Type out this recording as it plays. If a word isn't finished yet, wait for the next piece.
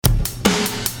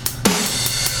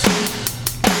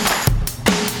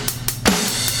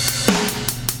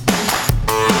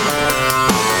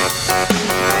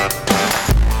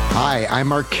I'm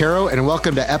Mark Caro, and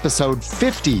welcome to episode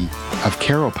 50 of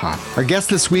Caro Pop. Our guest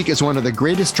this week is one of the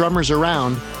greatest drummers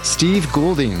around, Steve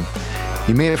Goulding.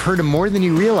 You may have heard him more than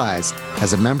you realize.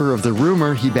 As a member of The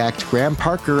Rumor, he backed Graham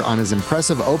Parker on his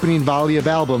impressive opening volley of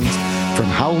albums, from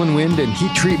Howlin' Wind and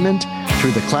Heat Treatment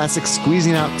through the classic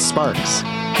Squeezing Out Sparks.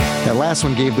 That last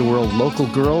one gave the world Local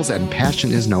Girls and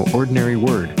Passion Is No Ordinary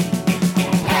Word.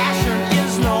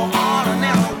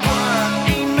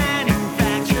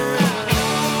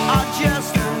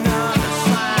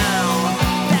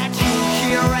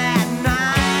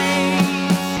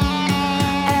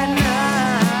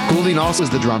 Goulding also is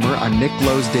the drummer on Nick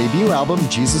Lowe's debut album,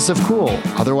 Jesus of Cool,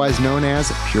 otherwise known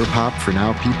as Pure Pop for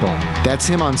Now People. That's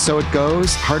him on So It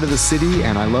Goes, Heart of the City,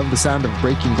 and I Love the Sound of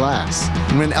Breaking Glass.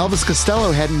 And when Elvis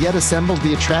Costello hadn't yet assembled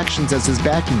the Attractions as his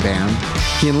backing band,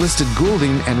 he enlisted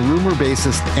Goulding and Rumor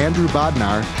bassist Andrew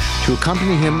Bodnar to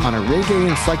accompany him on a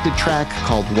reggae-inflected track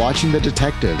called Watching the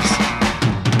Detectives.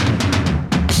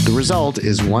 The result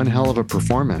is one hell of a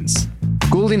performance.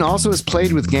 Goulding also has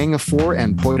played with Gang of Four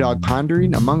and Poi Dog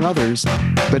Pondering, among others,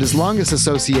 but his longest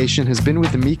association has been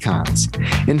with the Mekons.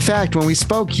 In fact, when we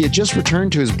spoke, he had just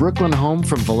returned to his Brooklyn home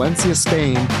from Valencia,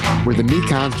 Spain, where the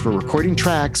Mekons were recording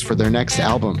tracks for their next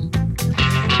album.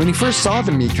 When he first saw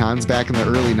the Mekons back in the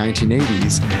early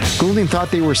 1980s, Goulding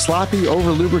thought they were sloppy,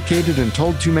 over-lubricated, and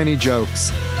told too many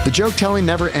jokes. The joke-telling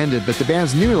never ended, but the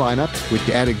band's new lineup, which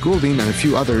added Goulding and a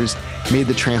few others, made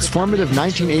the transformative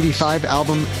 1985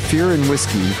 album Fear and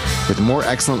Whiskey, with more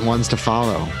excellent ones to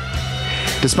follow.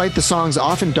 Despite the song's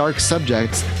often dark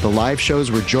subjects, the live shows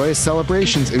were joyous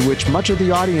celebrations in which much of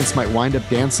the audience might wind up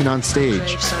dancing on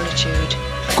stage.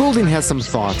 Goulding has some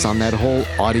thoughts on that whole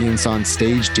audience on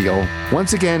stage deal.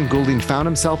 Once again, Goulding found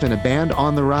himself in a band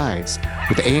on the rise,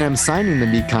 with A&M signing the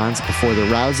Mekons before the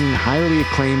rousing, highly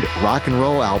acclaimed rock and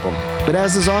roll album. But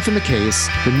as is often the case,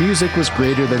 the music was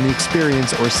greater than the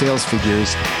experience or sales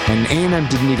figures, and A&M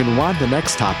didn't even want the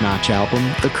next top-notch album,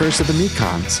 The Curse of the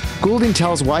Mekons. Goulding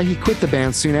tells why he quit the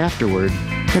band soon afterward,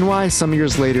 and why some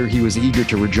years later he was eager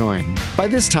to rejoin. By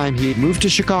this time, he had moved to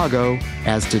Chicago,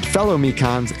 as did fellow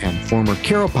Mekons and former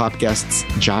Caro Pop guests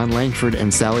John Langford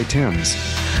and Sally Timms.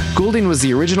 Goulding was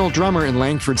the original drummer in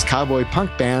Langford's cowboy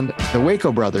punk band, the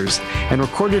Waco Brothers, and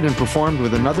recorded and performed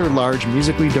with another large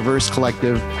musically diverse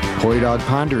collective, Poi Dog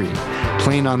Pondering,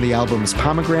 playing on the albums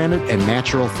Pomegranate and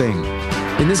Natural Thing.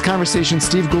 In this conversation,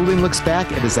 Steve Goulding looks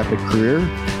back at his epic career,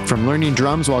 from learning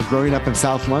drums while growing up in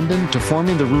South London to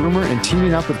forming The Rumor and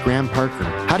teaming up with Graham Parker.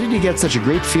 How did he get such a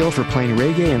great feel for playing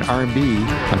reggae and R&B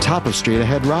on top of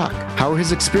straight-ahead rock? How were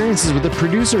his experiences with the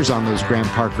producers on those Graham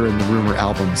Parker and The Rumor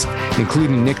albums,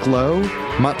 including Nick Lowe,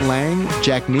 Mutt Lange,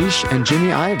 Jack Nish, and Jimmy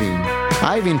Iovine?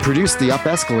 Iovine produced the Up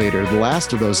Escalator, the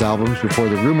last of those albums before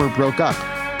The Rumor broke up,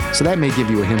 so that may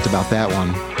give you a hint about that one.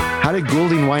 How did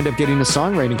Goulding wind up getting a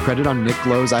songwriting credit on Nick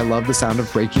Lowe's I Love the Sound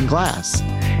of Breaking Glass?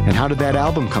 And how did that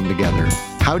album come together?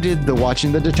 How did the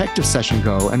Watching the Detective session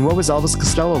go? And what was Elvis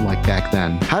Costello like back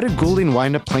then? How did Goulding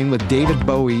wind up playing with David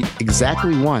Bowie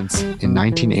exactly once in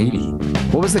 1980?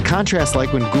 What was the contrast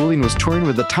like when Goulding was touring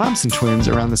with the Thompson Twins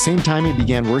around the same time he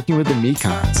began working with the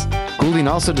Mekons? Goulding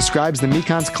also describes the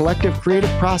Mekons' collective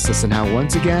creative process and how,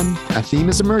 once again, a theme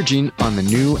is emerging on the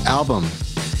new album.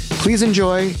 Please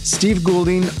enjoy Steve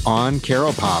Goulding on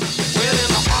Caro Pop. Well, in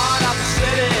the heart of the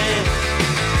city,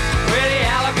 where the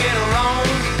alligator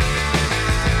roams,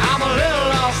 I'm a little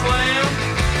lost lamb,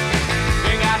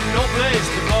 ain't got no place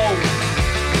to go.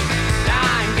 Now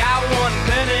I ain't got one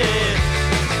penny,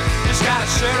 just got a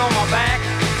shirt on my back.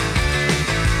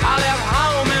 I left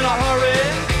home in a hurry,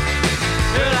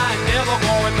 but I ain't never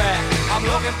going back. I'm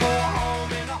looking for a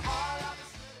home in the heart of the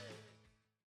city.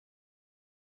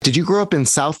 Did you grow up in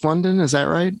South London? Is that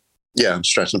right? Yeah,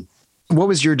 Streatham. What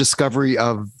was your discovery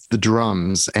of the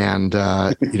drums, and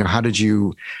how did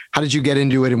you get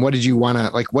into it, and what did you want to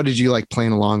like? What did you like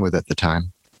playing along with at the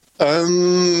time?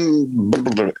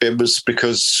 It was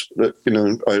because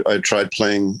I tried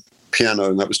playing piano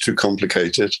and that was too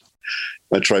complicated.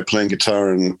 I tried playing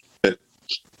guitar and the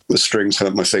strings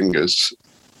hurt my fingers,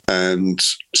 and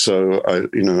so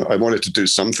I wanted to do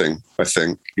something. I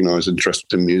think I was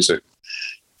interested in music.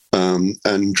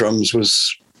 And drums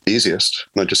was easiest.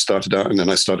 And I just started out, and then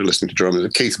I started listening to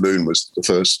drummers. Keith Moon was the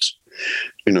first,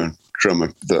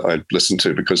 drummer that I'd listened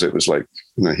to, because it was like,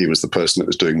 he was the person that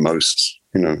was doing most.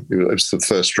 It was the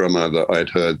first drummer that I'd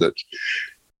heard that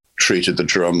treated the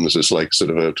drums as like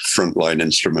sort of a frontline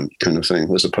instrument kind of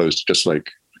thing, as opposed to just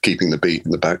like keeping the beat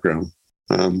in the background.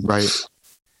 Right.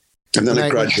 And then I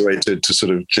graduated to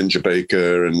sort of Ginger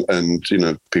Baker and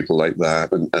people like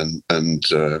that, and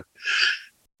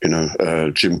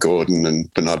Jim Gordon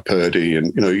and Bernard Purdie,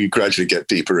 and you gradually get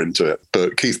deeper into it.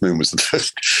 But Keith Moon was the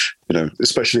first,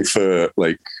 especially for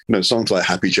songs like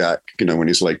Happy Jack, when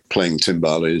he's like playing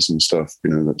timbales and stuff,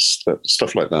 that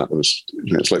stuff like that was,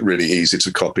 it's like really easy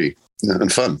to copy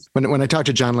and fun. When I talked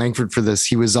to John Langford for this,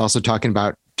 he was also talking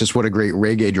about just what a great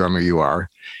reggae drummer you are.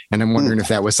 And I'm wondering if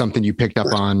that was something you picked up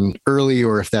on early,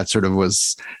 or if that sort of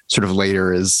was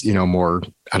later as, more,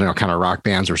 I don't know, kind of rock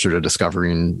bands were sort of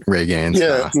discovering reggae and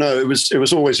stuff. No, it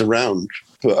was always around,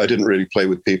 but I didn't really play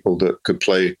with people that could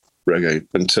play reggae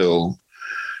until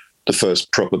the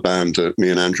first proper band that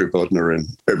me and Andrew Bodner and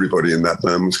everybody in that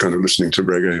band was kind of listening to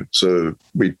reggae. So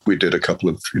we did a couple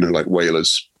of, like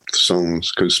Wailers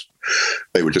songs, because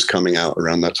they were just coming out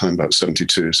around that time, about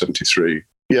 72, 73.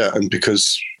 Yeah, and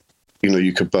because,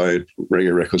 you could buy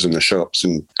reggae records in the shops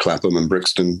in Clapham and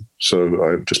Brixton. So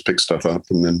I just picked stuff up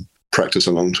and then practice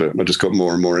along to it. And I just got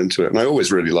more and more into it. And I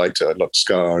always really liked it. I loved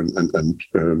ska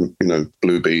and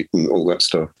blue beat and all that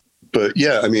stuff. But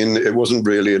yeah, I mean, it wasn't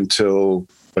really until,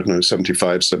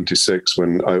 75, 76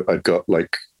 when I got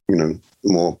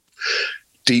more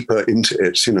deeper into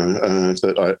it,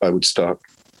 that I would start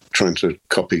trying to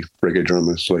copy reggae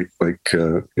drummers like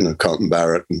Carlton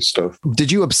Barrett and stuff. Did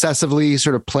you obsessively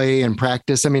sort of play and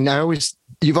practice? I mean,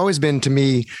 you've always been to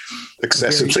me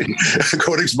excessively,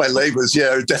 according to my labels.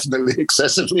 Yeah, definitely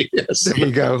excessively. Yes. There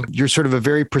you go. You're sort of a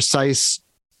very precise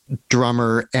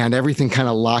drummer, and everything kind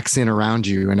of locks in around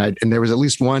you. And there was at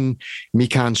least one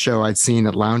Mekons show I'd seen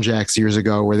at Lounge Acts years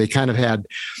ago where they kind of had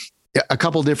a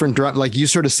couple different like you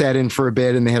sort of sat in for a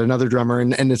bit and they had another drummer,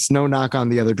 and it's no knock on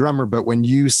the other drummer, but when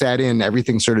you sat in,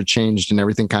 everything sort of changed and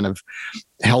everything kind of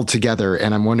held together.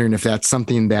 And I'm wondering if that's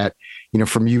something that,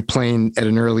 from you playing at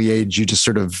an early age, you just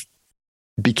sort of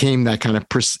became that kind of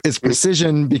it's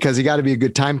precision, because you got to be a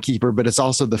good timekeeper, but it's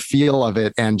also the feel of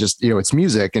it, and just, it's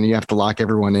music and you have to lock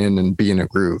everyone in and be in a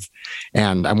groove.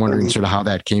 And I'm wondering sort of how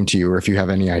that came to you, or if you have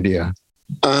any idea.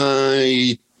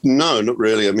 No, not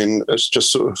really. I mean, it's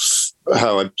just sort of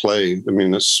how I play. I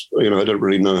mean, it's, I don't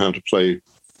really know how to play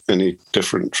any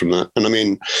different from that. And I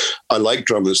mean, I like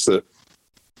drummers that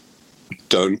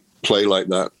don't play like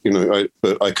that,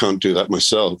 but I can't do that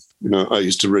myself. I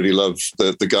used to really love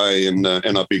the guy in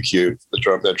NRBQ,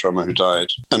 their drummer who died.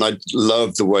 And I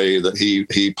loved the way that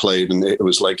he played, and it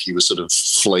was like he was sort of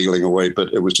flailing away,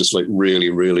 but it was just like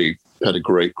really, really had a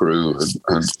great groove,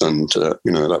 and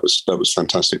that was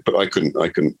fantastic. But I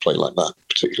couldn't play like that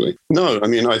particularly. No, I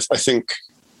mean, I think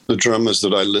the drummers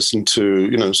that I listened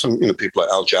to, some people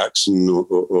like Al Jackson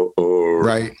or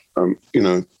right,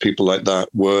 people like that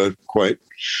were quite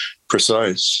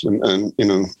precise, and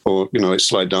like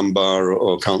Sly Dunbar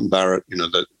or Carlton Barrett,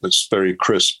 that's very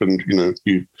crisp, and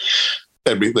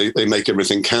they make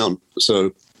everything count.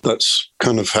 So that's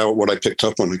kind of what I picked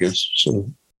up on, I guess. So.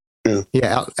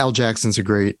 Yeah. Al Jackson's a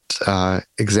great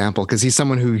example, because he's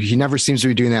someone who he never seems to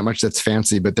be doing that much that's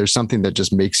fancy, but there's something that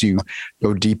just makes you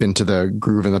go deep into the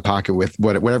groove in the pocket with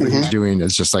whatever he's doing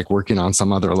is just like working on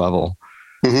some other level.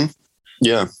 Mm-hmm.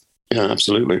 Yeah,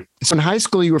 absolutely. So in high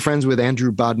school, you were friends with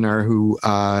Andrew Bodner, who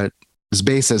was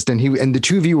bassist, and the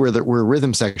two of you were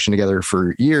rhythm section together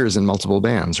for years in multiple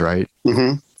bands, right?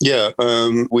 Mm-hmm. Yeah,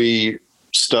 we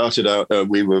started out,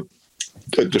 we were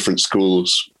at different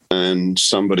schools, and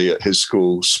somebody at his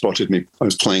school spotted me. I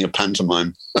was playing a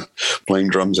pantomime, playing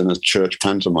drums in a church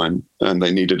pantomime, and they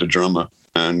needed a drummer.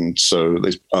 And so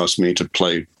they asked me to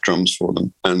play drums for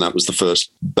them. And that was the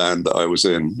first band that I was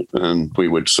in. And we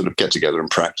would sort of get together and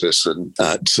practice. And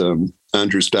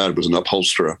Andrew's dad was an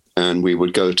upholsterer, and we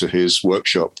would go to his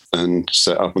workshop and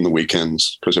set up on the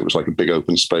weekends, because it was like a big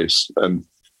open space, and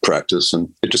practice.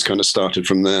 And it just kind of started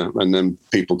from there. And then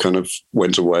people kind of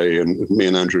went away, and me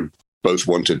and Andrew both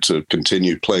wanted to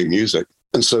continue playing music.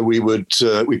 And so we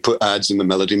put ads in the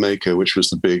Melody Maker, which was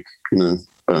the big,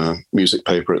 music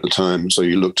paper at the time. So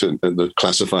you looked at the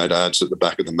classified ads at the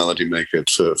back of the Melody Maker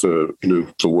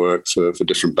for work for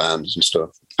different bands and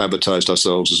stuff. Advertised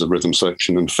ourselves as a rhythm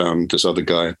section, and found this other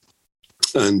guy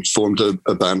and formed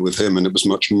a band with him. And it was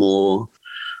much more,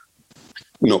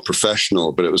 not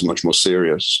professional, but it was much more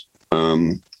serious.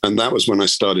 And that was when I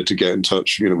started to get in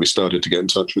touch. We started to get in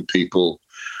touch with people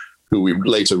who we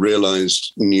later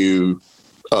realized knew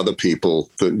other people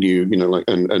that knew,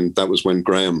 and that was when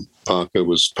Graham Parker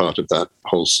was part of that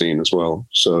whole scene as well.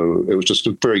 So it was just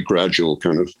a very gradual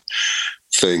kind of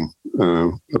thing,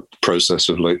 a process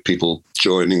of like people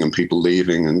joining and people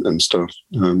leaving and stuff.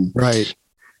 Right.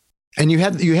 And you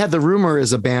had the Rumor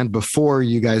as a band before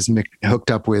you guys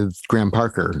hooked up with Graham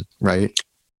Parker, right?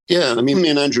 Yeah. I mean, me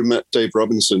and Andrew met Dave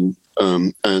Robinson,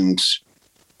 and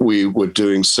we were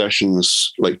doing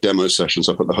sessions, like demo sessions,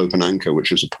 up at the Hope and Anchor,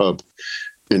 which is a pub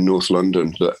in North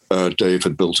London that Dave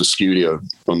had built a studio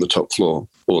on the top floor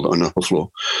or an upper floor.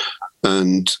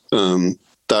 And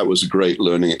that was a great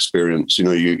learning experience. You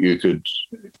know, you could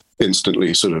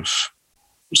instantly sort of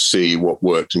see what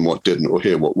worked and what didn't, or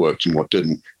hear what worked and what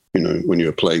didn't, you know, when you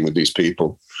were playing with these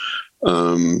people.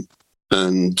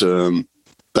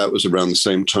 That was around the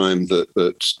same time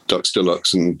that Dux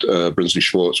Deluxe and Brinsley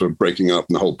Schwarz were breaking up,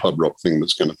 and the whole pub rock thing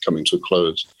was kind of coming to a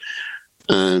close.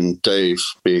 And Dave,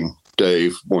 being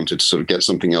Dave, wanted to sort of get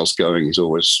something else going. He's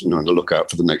always, you know, on the lookout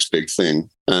for the next big thing.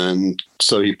 And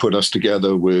so he put us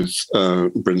together with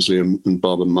Brinsley and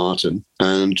Bob and Martin,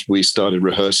 and we started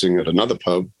rehearsing at another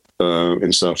pub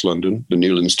in South London, the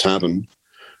Newlands Tavern,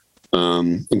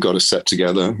 and got a set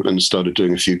together and started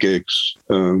doing a few gigs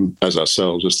as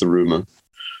ourselves, as the Rumour.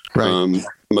 Right.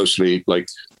 Mostly like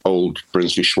old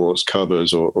Brinsley Schwarz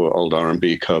covers or old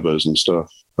R&B covers and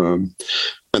stuff. And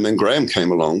then Graham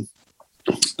came along,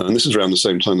 and this is around the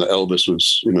same time that Elvis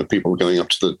was, you know, people were going up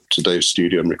to Dave's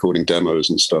studio and recording demos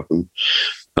and stuff. And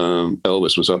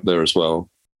Elvis was up there as well.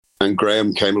 And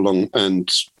Graham came along, and,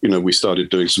 you know, we started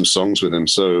doing some songs with him.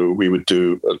 So we would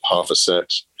do half a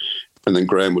set, and then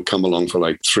Graham would come along for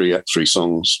like three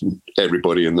songs.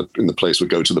 Everybody in the place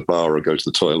would go to the bar or go to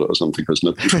the toilet or something because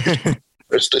nobody was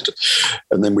interested.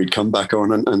 And then we'd come back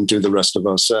on and do the rest of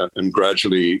our set. And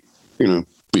gradually, you know,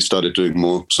 we started doing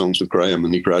more songs with Graham,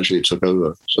 and he gradually took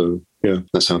over. So yeah,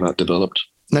 that's how that developed.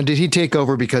 Now, did he take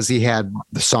over because he had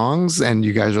the songs and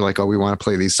you guys are like, oh, we want to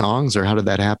play these songs, or how did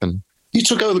that happen? He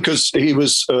took over because he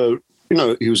was,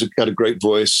 had a great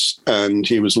voice, and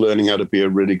he was learning how to be a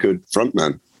really good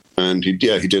frontman. And he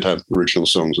did have original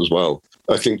songs as well.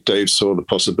 I think Dave saw the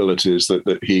possibilities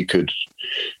that he could,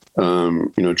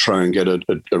 try and get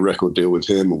a record deal with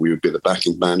him, or we would be the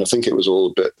backing band. I think it was all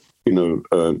a bit,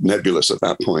 nebulous at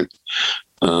that point.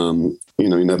 You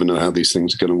never know how these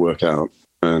things are going to work out.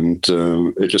 And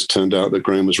it just turned out that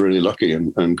Graham was really lucky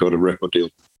and got a record deal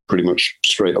pretty much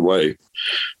straight away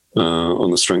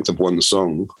on the strength of one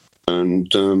song.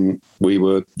 And we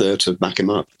were there to back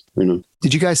him up. You know.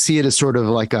 Did you guys see it as sort of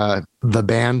like the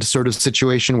band sort of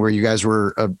situation where you guys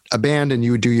were a band and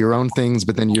you would do your own things,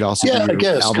 but then you'd also do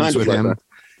your albums kind of with like him? That.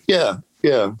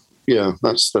 Yeah.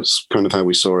 That's kind of how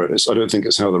we saw it. I don't think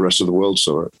it's how the rest of the world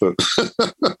saw it, but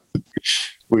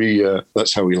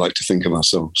that's how we like to think of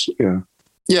ourselves. Yeah.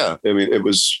 Yeah. I mean, it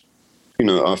was,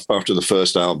 after the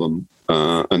first album,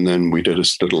 and then we did a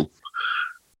little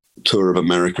tour of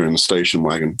America in the station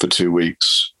wagon for 2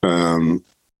 weeks.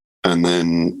 And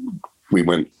then we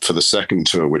went for the second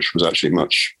tour, which was actually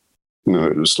much,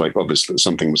 it was like obviously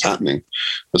something was happening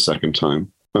the second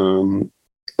time. And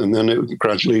then it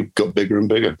gradually got bigger and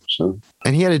bigger. So,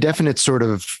 and he had a definite sort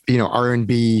of,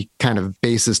 R&B kind of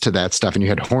basis to that stuff. And you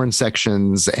had horn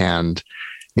sections and,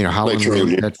 Howlin'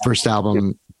 Wolf, that first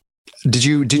album. Yeah. Did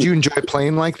you enjoy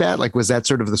playing like that? Like, was that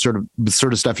sort of the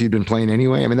sort of stuff you'd been playing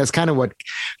anyway? I mean, that's kind of what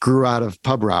grew out of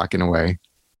pub rock in a way.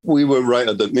 We were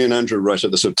me and Andrew right at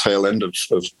the sort of tail end of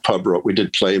pub rock. We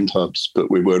did play in pubs,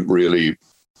 but we weren't really,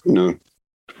 in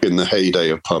the heyday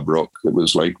of pub rock. It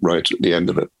was like right at the end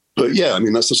of it. But yeah, I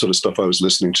mean, that's the sort of stuff I was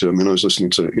listening to. I mean, I was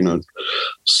listening to,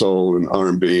 soul and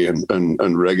R&B and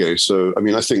reggae. So, I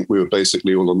mean, I think we were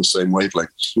basically all on the same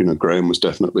wavelengths. Graham was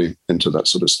definitely into that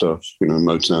sort of stuff,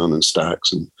 Motown and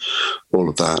Stax and all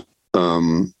of that.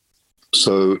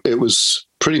 So it was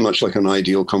pretty much like an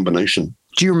ideal combination.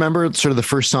 Do you remember sort of the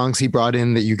first songs he brought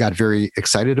in that you got very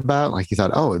excited about? Like you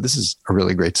thought, oh, this is a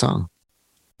really great song.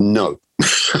 No.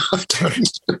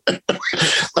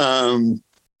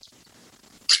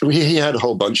 He had a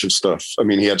whole bunch of stuff. I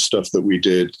mean, he had stuff that we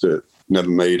did that never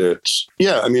made it.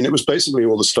 Yeah, I mean, it was basically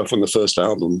all the stuff on the first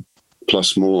album,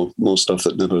 plus more stuff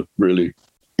that never really,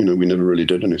 we never really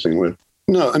did anything with.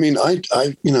 No, I mean, I've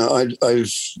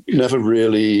never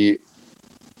really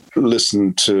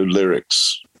listened to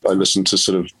lyrics. I listen to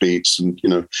sort of beats and,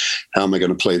 how am I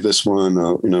going to play this one?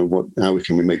 Or, how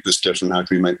can we make this different? How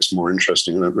can we make this more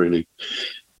interesting? I don't really,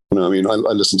 I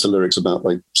listen to lyrics about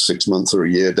like 6 months or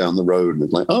a year down the road and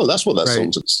it's like, oh, that's what that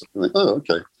song's like, oh,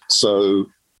 okay. So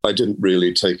I didn't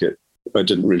really take it. I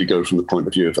didn't really go from the point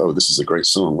of view of, oh, this is a great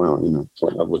song. Wow.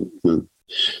 Like I wouldn't,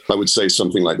 I would say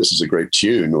something like this is a great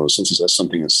tune or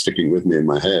something that's sticking with me in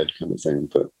my head kind of thing.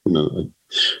 But,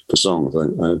 for songs,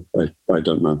 I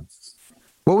don't know.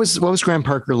 What was Graham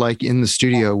Parker like in the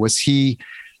studio? Was he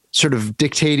sort of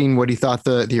dictating what he thought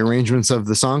the arrangements of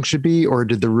the song should be, or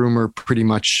did the Rumour pretty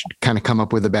much kind of come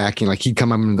up with the backing? Like he'd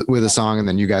come up with a song and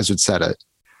then you guys would set it?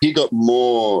 He got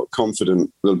more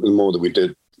confident the more that we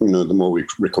did, the more we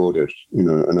recorded,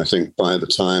 and I think by the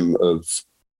time of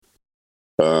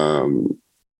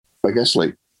I guess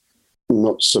like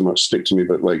not so much Stick to Me,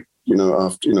 but like,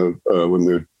 after, when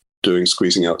we were doing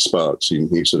Squeezing Out Sparks,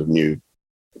 he sort of knew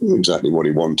exactly what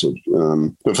he wanted.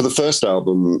 But for the first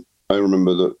album, I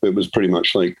remember that it was pretty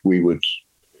much like we would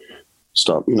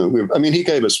start, he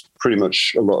gave us pretty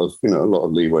much a lot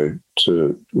of leeway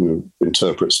to,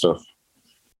 interpret stuff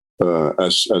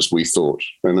as we thought.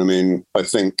 And I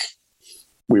think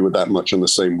we were that much on the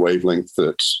same wavelength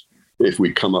that if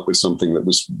we'd come up with something that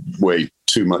was way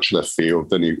too much left field,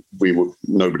 then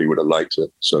nobody would have liked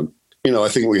it. So, I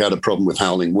think we had a problem with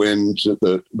Howling Wind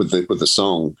with the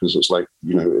song, because it's like,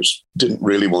 didn't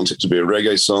really want it to be a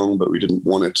reggae song, but we didn't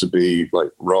want it to be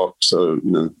like rock. So,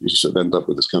 you sort of end up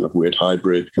with this kind of weird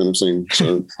hybrid kind of thing.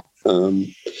 So,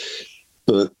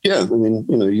 but yeah,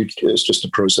 it's just a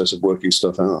process of working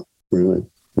stuff out, really.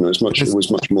 It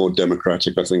was much more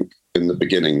democratic, I think, in the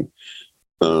beginning.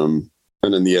 And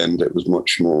in the end, it was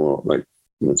much more like,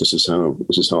 this is how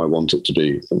I want it to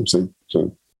be, kind of thing.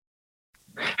 So.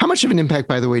 How much of an impact,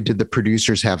 by the way, did the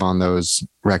producers have on those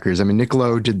records? Nick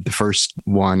Lowe did the first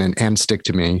one and Stick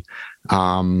to Me.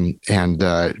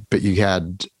 But you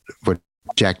had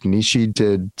Jack Nishi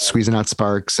did Squeezing Out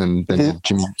Sparks, and then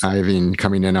Jimmy Iovine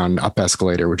coming in on Up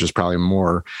Escalator, which was probably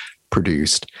more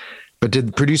produced. But did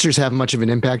the producers have much of an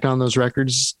impact on those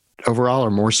records overall, or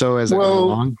more so as it went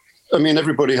along?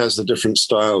 Everybody has the different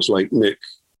styles. Like Nick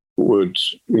would,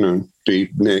 be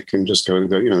Nick and just go,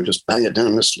 just bang it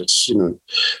down. Let's,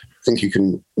 think you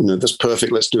can, that's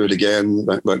perfect. Let's do it again.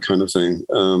 That kind of thing.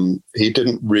 He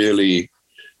didn't really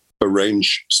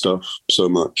arrange stuff so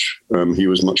much. He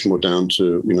was much more down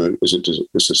to,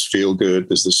 is this feel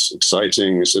good? Is this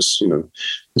exciting? Is this,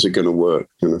 is it going to work,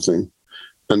 kind of thing.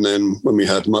 And then when we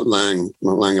had Mutt Lange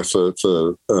for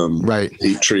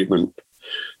Heat Treatment,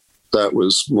 that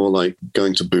was more like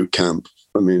going to boot camp.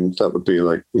 That would be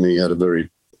like, he had a very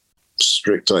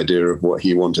strict idea of what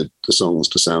he wanted the songs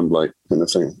to sound like, kind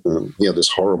of thing. He had this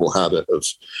horrible habit of,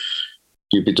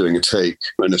 you'd be doing a take,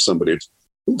 and if somebody had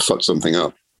fucked something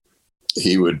up,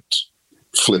 he would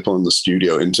flip on the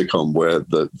studio intercom where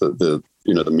the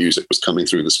music was coming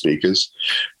through the speakers.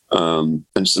 And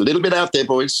just a little bit out there,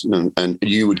 boys. And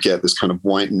you would get this kind of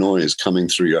white noise coming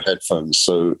through your headphones.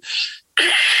 So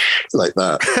like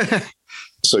that.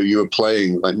 So you were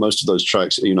playing like most of those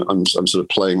tracks, I'm sort of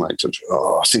playing like,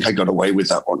 I think I got away with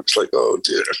that one. It's like, oh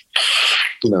dear.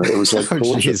 It was like,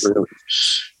 really. It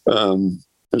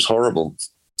was horrible.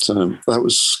 So that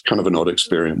was kind of an odd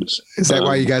experience. Is that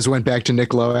why you guys went back to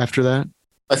Nick Lowe after that?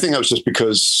 I think that was just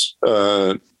because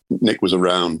Nick was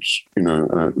around,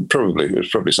 probably. It was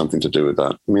probably something to do with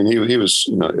that. He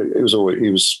was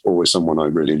always someone I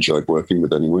really enjoyed working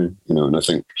with anyway, and I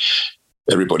think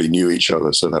everybody knew each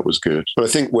other, so that was good. But I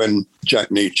think when Jack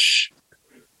Nitzsche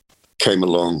came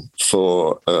along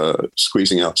for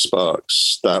Squeezing Out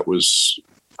Sparks, that was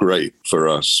great for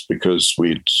us because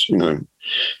we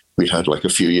had like a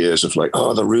few years of like,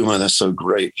 the Rumor, that's so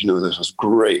great. This was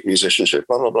great musicianship,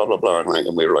 blah, blah, blah, blah, blah.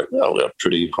 And we were like, well, they're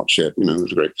pretty hot shit, it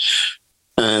was great.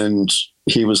 And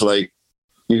he was like,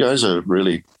 you guys are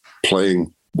really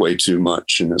playing way too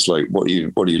much. And it's like, what are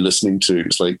you listening to?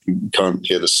 It's like, you can't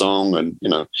hear the song. And,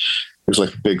 it was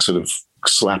like a big sort of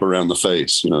slap around the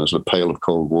face, it's a pail of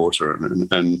cold water.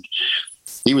 And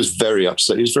he was very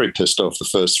upset. He was very pissed off the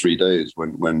first 3 days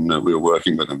when we were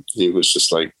working with him. He was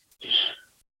just like,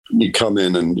 you'd come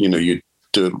in and, you'd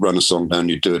run a song down,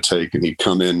 you'd do a take, and he'd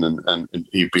come in and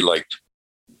he'd be like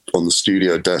on the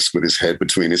studio desk with his head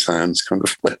between his hands, kind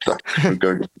of like that,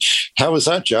 going, how was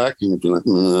that, Jack? And he'd be like,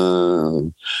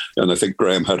 and I think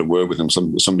Graham had a word with him,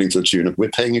 something to the tune of, we're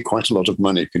paying you quite a lot of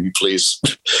money. Can you please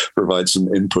provide some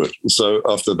input? So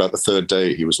after about the third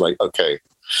day, he was like, okay.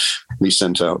 And he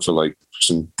sent out for like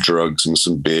some drugs and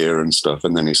some beer and stuff.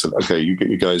 And then he said, okay, you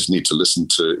guys need to listen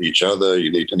to each other.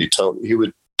 He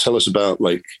would tell us about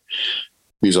like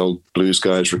these old blues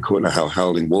guys recording, how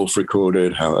Howling Wolf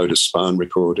recorded, how Otis Spann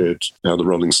recorded, how the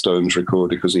Rolling Stones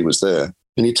recorded, because he was there.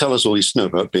 And he'd tell us all this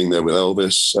about being there with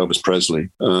Elvis Presley.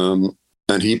 And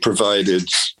he provided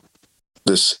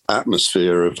this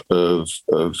atmosphere of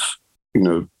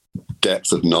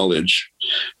depth of knowledge,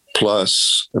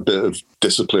 plus a bit of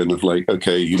discipline of like,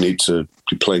 okay, you need to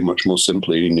be playing much more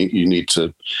simply. You need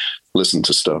to listen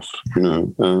to stuff,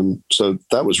 So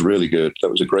that was really good. That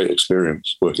was a great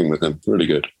experience working with him. Really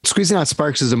good. Squeezing Out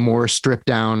Sparks is a more stripped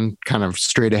down, kind of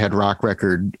straight ahead rock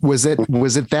record. Was it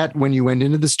that when you went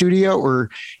into the studio, or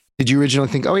did you originally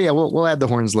think, oh yeah, we'll add the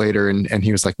horns later? And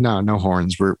he was like, no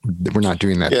horns. We're not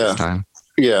doing that this time.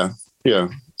 Yeah.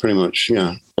 pretty much,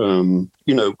 yeah.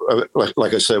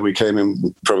 Like I said, we came in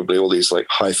with probably all these like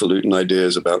highfalutin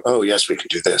ideas about, oh yes, we can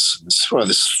do this.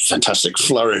 This fantastic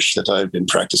flourish that I've been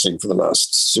practicing for the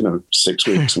last 6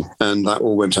 weeks, and that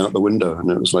all went out the window.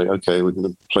 And it was like, okay, we're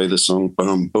going to play this song,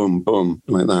 boom, boom, boom,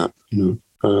 like that,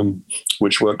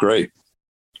 which worked great.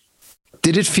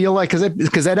 Did it feel like,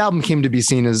 because that album came to be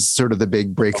seen as sort of the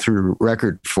big breakthrough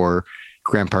record for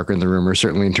Graham Parker and the Rumors,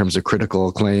 certainly in terms of critical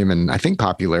acclaim and I think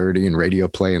popularity and radio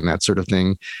play and that sort of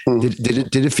thing.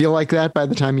 Did it feel like that by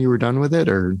the time you were done with it,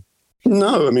 or?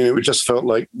 No, I mean, it just felt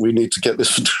like we need to get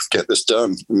this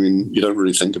done. I mean, you don't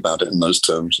really think about it in those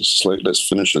terms. It's just like, let's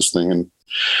finish this thing and,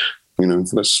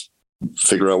 let's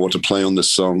figure out what to play on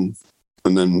this song.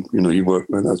 And then, you work,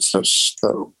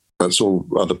 that's all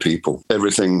other people.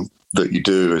 Everything that you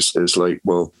do is like,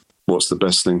 well, what's the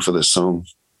best thing for this song,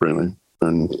 really?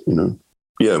 And,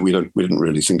 yeah, we didn't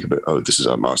really think of it, oh, this is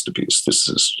our masterpiece. This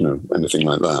is, anything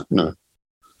like that. No.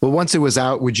 Well, once it was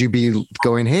out, would you be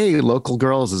going, hey, Local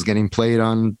Girls is getting played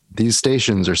on these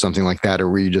stations or something like that? Or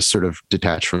were you just sort of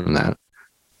detached from that?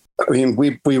 I mean,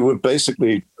 we were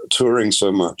basically touring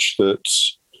so much that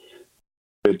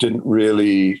it didn't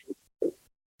really,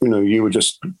 you were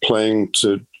just playing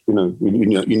to,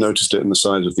 you noticed it in the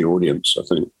size of the audience, I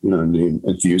think, and the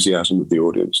enthusiasm of the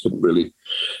audience. Didn't really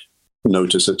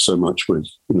notice it so much with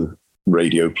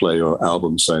radio play or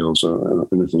album sales or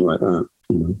anything like that.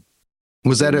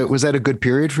 Was that a good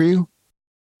period for you?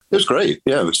 It was great.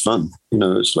 Yeah, it was fun.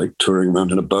 It's like touring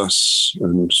around in a bus,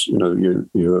 and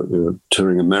you're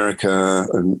touring America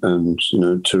and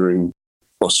touring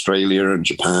Australia and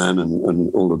Japan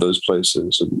and all of those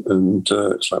places, and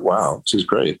it's like, wow, this is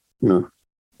great.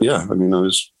 Yeah, I mean,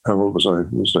 how old was I? I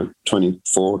was like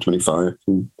 24, 25,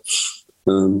 and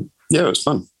yeah, it was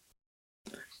fun.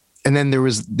 And then there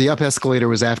was the Up Escalator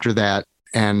was after that.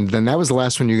 And then that was the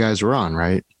last one you guys were on,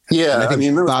 right? Yeah. And I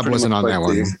think Bob wasn't on that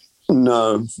one.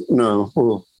 No.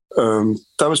 Well,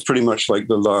 that was pretty much like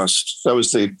the last, that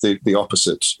was the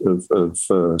opposite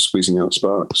of Squeezing Out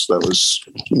Sparks. That was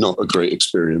not a great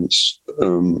experience.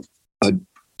 I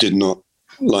did not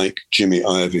like Jimmy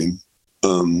Iovine.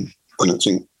 I don't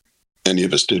think any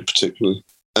of us did particularly.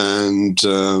 And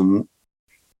the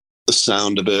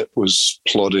sound of it was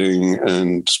plodding,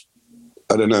 and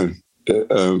I don't know.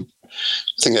 I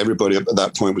think everybody at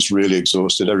that point was really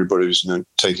exhausted. Everybody was,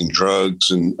 taking drugs,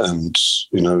 and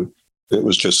it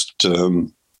was just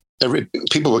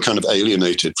people were kind of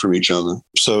alienated from each other.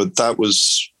 So that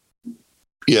was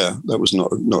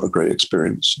not a great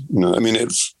experience. I mean,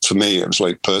 for me, it was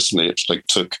like personally, it's like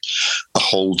took a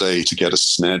whole day to get a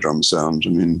snare drum sound. I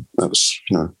mean, that was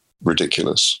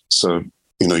ridiculous. So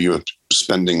you were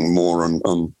spending more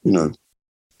on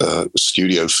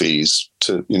studio fees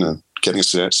to getting a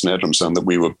snare drum sound that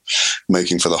we were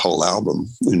making for the whole album.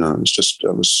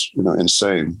 It was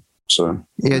insane. So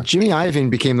yeah, Jimmy Iovine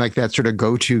became like that sort of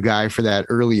go-to guy for that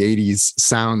early 80s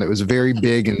sound that was very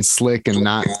big and slick and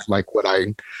not like what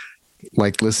I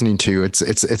like listening to.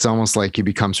 It's almost like you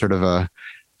become sort of a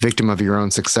victim of your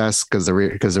own success because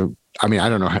I mean, I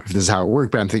don't know if this is how it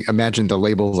worked, but imagine the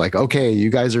label's like, okay, you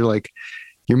guys are like,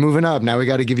 you're moving up. Now we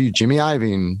got to give you Jimmy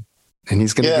Iovine, and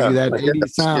he's going to give you that 80s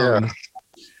sound.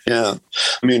 Yeah.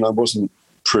 I mean, I wasn't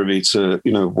privy to,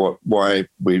 why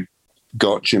we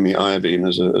got Jimmy Iovine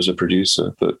as a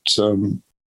producer, but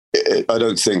I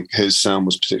don't think his sound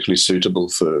was particularly suitable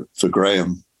for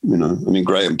Graham. I mean,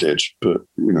 Graham did, but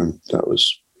that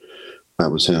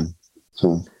was him.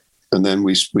 So, and then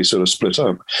we sort of split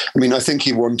up. I mean, I think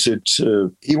he wanted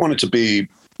to be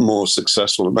more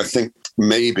successful, and I think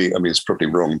maybe, I mean, it's probably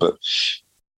wrong, but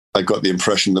I got the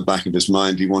impression in the back of his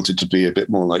mind he wanted to be a bit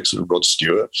more like sort of Rod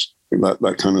Stewart,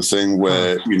 that kind of thing,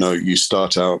 where you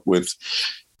start out with,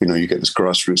 you get this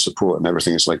grassroots support and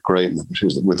everything is like great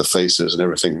with the faces and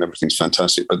everything's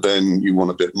fantastic, but then you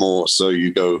want a bit more, so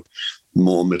you go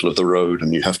more middle of the road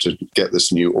and you have to get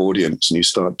this new audience, and you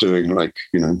start doing like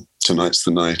Tonight's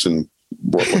the Night and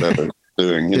whatever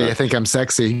doing. I think I'm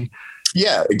sexy.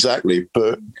 Yeah, exactly.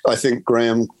 But I think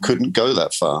Graham couldn't go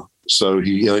that far. So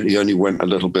he only went a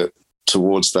little bit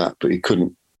towards that, but he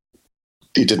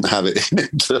didn't have it in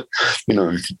him to,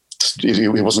 he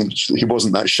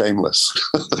wasn't that shameless,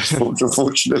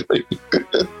 unfortunately.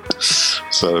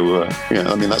 So,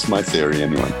 I mean, that's my theory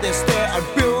anyway. They stare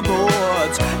at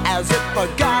billboards as if for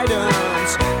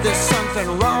guidance. There's something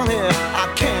wrong here,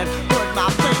 I can't put my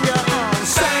finger on.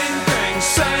 Same thing,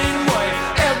 same way,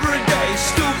 everyday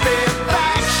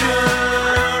stupefaction.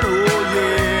 Oh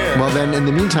yeah. Well, then in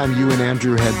the meantime, you and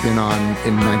Andrew had been on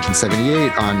in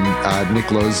 1978 on Nick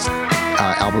Lowe's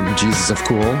album Jesus of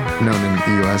Cool, known in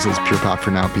the US as Pure Pop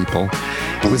for Now People.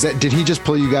 Did he just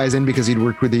pull you guys in because he'd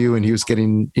worked with you and he was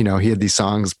getting, he had these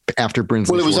songs after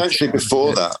Brinsley? Well, it was actually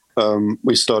before that.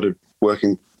 We started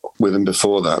working with him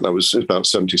before that. That was about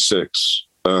 76.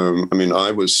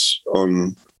 I was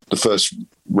on the first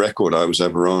record I was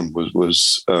ever on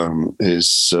was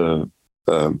his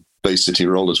Bay City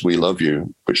Rollers, We Love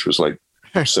You, which was like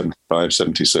 75,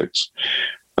 76.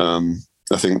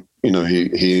 I think,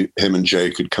 him and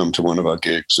Jake had come to one of our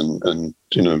gigs and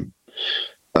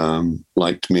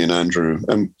liked me and Andrew.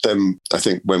 And then I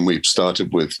think when we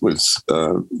started with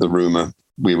The Rumour,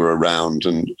 we were around,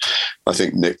 and I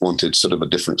think Nick wanted sort of a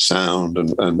different sound.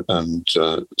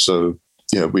 So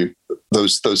we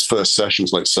those first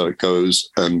sessions like So It Goes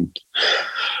and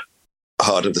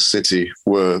Heart of the City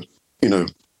were,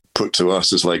 put to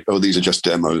us as like, oh, these are just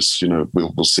demos,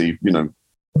 we'll see,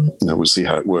 we'll see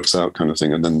how it works out kind of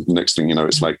thing. And then the next thing,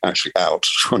 it's like actually out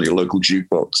on your local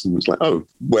jukebox. And it was like, oh,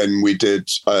 when we did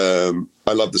I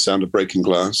Love the Sound of Breaking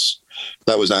Glass,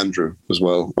 that was Andrew as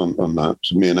well on that.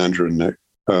 So me and Andrew and Nick.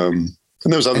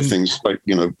 And there was other things like,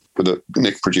 that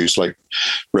Nick produced, like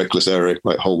Reckless Eric,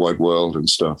 like Whole Wide World and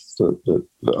stuff that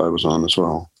I was on as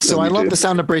well. So I Love the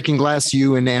Sound of Breaking Glass.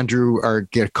 You and Andrew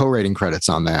get co-writing credits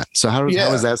on that. So how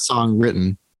was that song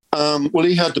written? Well,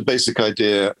 he had the basic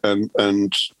idea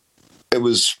and it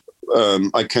was,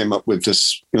 I came up with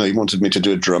this, he wanted me to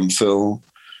do a drum fill.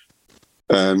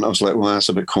 And I was like, well, that's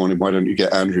a bit corny. Why don't you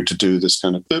get Andrew to do this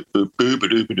kind of boop, boop, boop,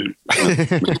 boop, boop,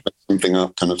 boop, something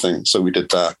up kind of thing? So we did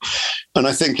that. And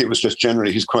I think it was just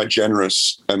generally, he's quite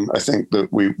generous. And I think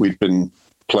that we'd been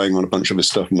playing on a bunch of his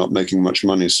stuff and not making much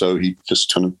money. So he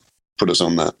just kind of put us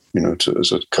on that,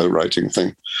 as a co-writing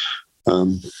thing.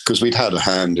 Because we'd had a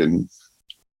hand in,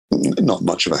 not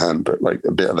much of a hand, but like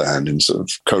a bit of a hand in sort of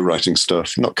co-writing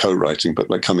stuff, not co-writing, but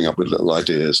like coming up with little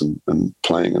ideas and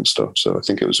playing and stuff. So I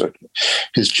think it was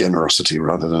his generosity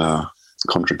rather than our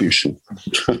contribution.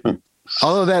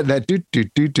 Although that do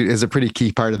is a pretty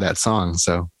key part of that song.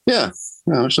 So yeah,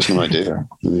 it's just an idea.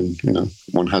 I mean,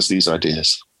 one has these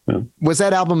ideas. Yeah. Was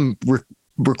that album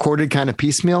recorded kind of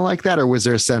piecemeal like that, or was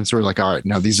there a sense where like, all right,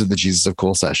 now these are the Jesus of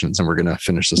Cool sessions and we're going to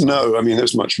finish this? No, I mean, it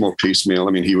was much more piecemeal.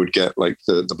 I mean, he would get like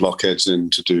the Blockheads in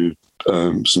to do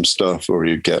some stuff, or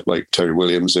he'd get like Terry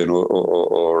Williams in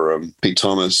or Pete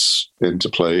Thomas in to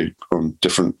play on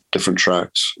different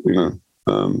tracks,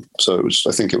 so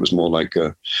I think it was more like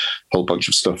a whole bunch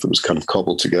of stuff that was kind of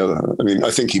cobbled together. I mean,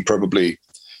 I think he probably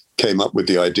came up with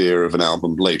the idea of an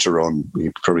album later on. He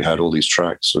probably had all these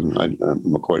tracks, and I'm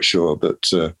not quite sure, but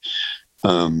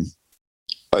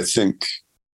I think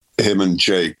him and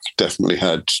Jake definitely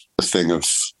had a thing of,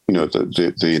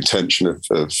 the intention of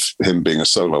him being a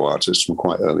solo artist from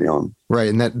quite early on. Right.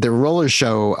 And that the Rollers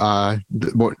show,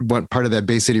 what part of that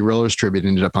Bay City Rollers tribute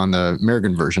ended up on the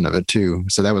American version of it too.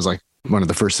 So that was like one of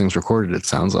the first things recorded, it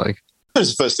sounds like. It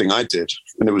was the first thing I did,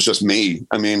 and it was just me.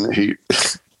 I mean,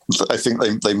 I think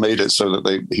they made it so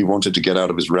that he wanted to get out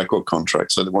of his record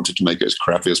contract, so they wanted to make it as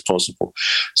crappy as possible.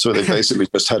 So they basically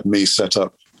just had me set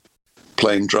up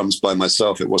playing drums by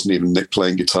myself. It wasn't even Nick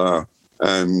playing guitar.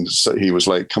 And so he was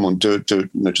like, come on, do it,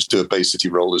 just do a Bay City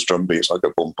Rollers drum beat. So I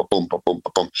go boom, boom, boom, boom,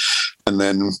 boom. And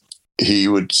then he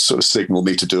would sort of signal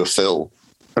me to do a fill,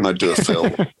 and I'd do a fill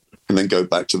and then go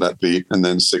back to that beat and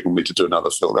then signal me to do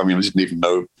another fill. I mean, I didn't even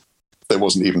know there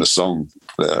wasn't even a song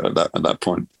there at that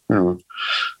point.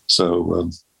 So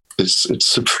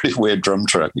it's a pretty weird drum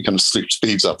track. It kind of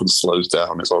speeds up and slows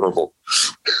down. It's horrible.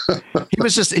 He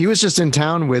was just in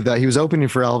town with he was opening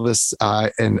for Elvis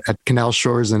at Canal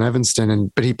Shores in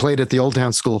Evanston, but he played at the Old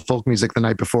Town School of Folk Music the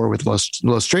night before with Los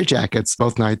Straitjackets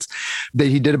both nights.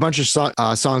 He did a bunch of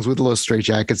songs with Los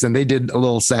Straitjackets, and they did a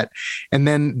little set, and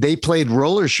then they played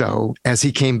Roller Show as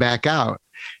he came back out,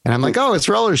 and I'm like, oh, it's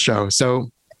Roller Show. So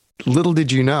little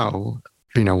did you know.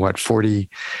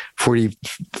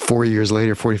 44 years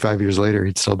later, 45 years later,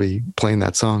 he'd still be playing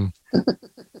that song.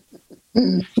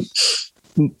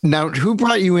 Now, who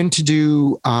brought you in to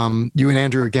do you and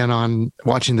Andrew again on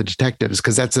Watching the Detectives?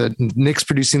 Because Nick's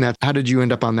producing that. How did you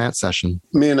end up on that session?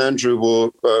 Me and Andrew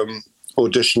were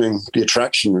auditioning The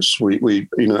Attractions. We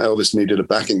Elvis needed a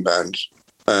backing band,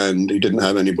 and he didn't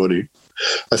have anybody.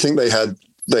 I think they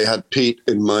had Pete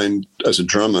in mind as a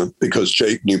drummer because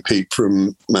Jake knew Pete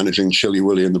from managing Chili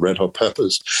Willy and the Red Hot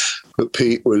Peppers. But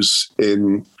Pete was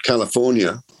in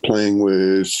California playing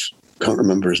with, can't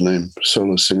remember his name,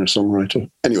 solo singer-songwriter.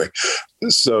 Anyway,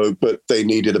 but they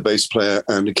needed a bass player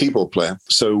and a keyboard player.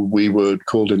 So we were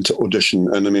called in to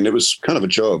audition. And I mean, it was kind of a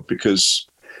job because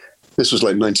this was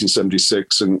like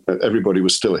 1976 and everybody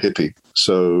was still a hippie.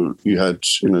 So you had,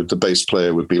 the bass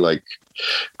player would be like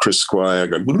Chris Squire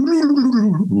going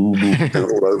all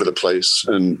over the place.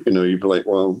 And, you'd be like,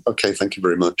 well, okay, thank you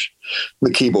very much.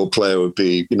 The keyboard player would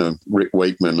be, Rick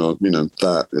Wakeman or,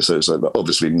 that. So it's like,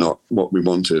 obviously not what we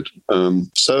wanted.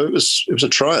 So it was a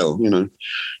trial,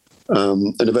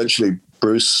 and eventually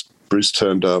Bruce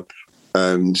turned up,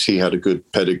 and he had a good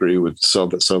pedigree with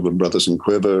Sullivan Brothers and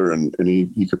Quiver, and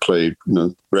he could play,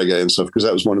 reggae and stuff, because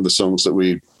that was one of the songs that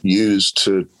we used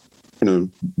to,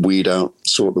 weed out,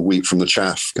 sort the wheat from the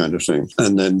chaff kind of thing.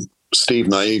 And then Steve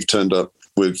Naive turned up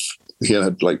he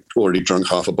had like already drunk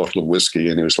half a bottle of whiskey,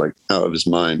 and he was like out of his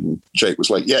mind. And Jake was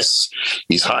like, yes,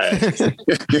 he's hired.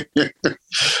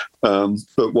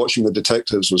 But Watching the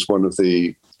Detectives was one of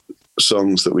the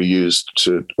songs that we used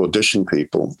to audition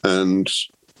people. And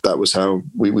that was how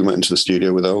we went into the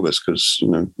studio with Elvis, because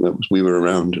we were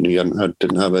around and he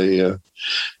didn't have a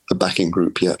backing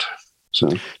group yet. So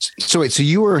wait, so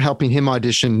you were helping him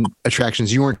audition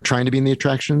Attractions? You weren't trying to be in the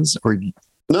Attractions, or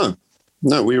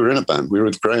no, we were in a band. We were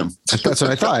with Graham. That's what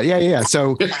I thought. Yeah.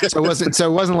 So it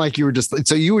wasn't like you were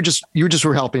just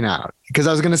were helping out. Because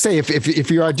I was going to say, if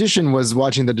your audition was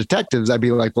Watching the Detectives, I'd be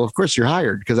like, well, of course you're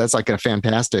hired, because that's like a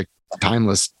fantastic,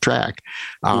 timeless track.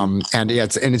 And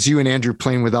it's you and Andrew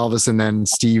playing with Elvis, and then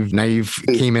Steve Naive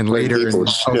came in later and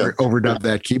overdubbed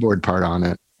that keyboard part on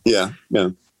it. Yeah.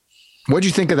 What'd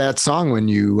you think of that song when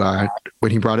he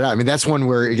brought it out? I mean, that's one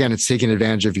where, again, it's taking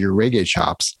advantage of your reggae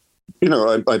chops.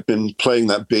 I'd been playing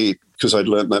that beat because I'd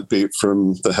learned that beat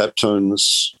from the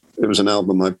Heptones. It was an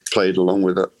album I played along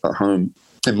with at home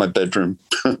in my bedroom.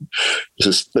 There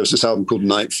was this album called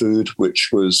Night Food, which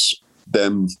was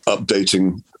them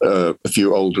updating a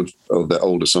few of their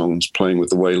older songs, playing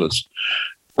with the Wailers.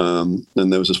 And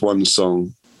there was this one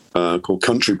song called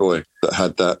Country Boy that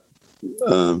had that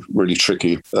really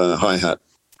tricky hi-hat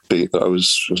beat that I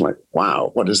was like,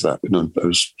 wow, what is that? I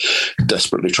was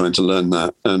desperately trying to learn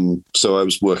that, and so I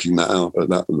was working that out at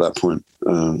that point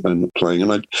and playing.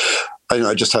 And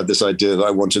I just had this idea that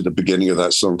I wanted the beginning of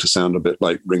that song to sound a bit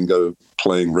like Ringo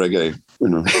playing reggae,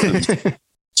 And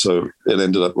so it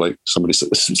ended up like somebody said,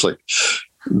 it's like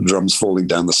drums falling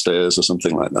down the stairs or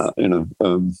something like that.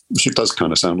 It does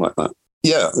kind of sound like that.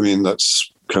 Yeah, I mean, that's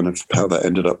kind of how that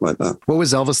ended up like that. What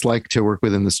was Elvis like to work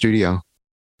with in the studio?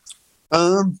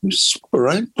 It's all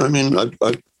right. I mean, I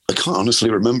can't honestly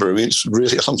remember. I mean, it's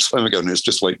really a long time ago, and it's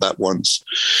just like that once.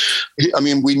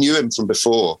 We knew him from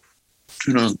before.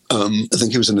 I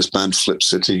think he was in this band Flip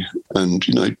City, and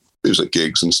he was at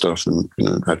gigs and stuff, and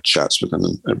had chats with him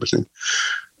and everything.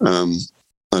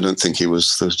 I don't think he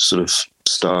was the sort of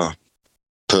star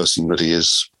person that he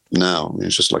is now. He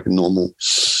was just like a normal,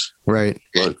 right?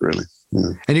 Bloke, really.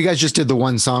 Yeah. And you guys just did the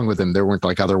one song with him. There weren't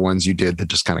like other ones you did that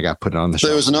just kind of got put on the show.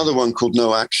 There was another one called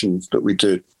No Action that we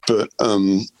did, but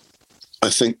I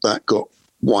think that got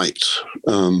wiped.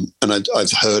 And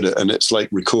I've heard it, and it's like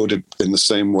recorded in the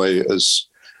same way as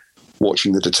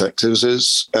Watching the Detectives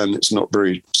is, and it's not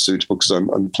very suitable because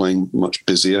I'm playing much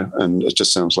busier, and it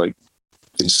just sounds like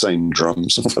insane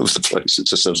drums all over the place. It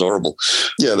just sounds horrible.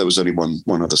 Yeah, there was only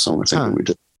one other song I think that we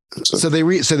did. So they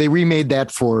remade that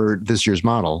for this year's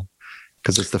model.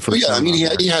 Because it's the first. Yeah, I mean,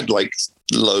 he had like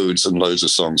loads and loads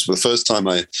of songs. For the first time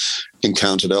I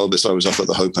encountered Elvis, I was up at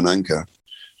the Hope and Anchor.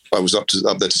 I was up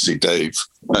there to see Dave,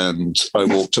 and I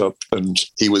walked up, and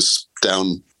he was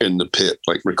down in the pit,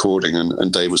 like recording,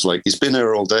 and Dave was like, "He's been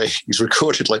here all day. He's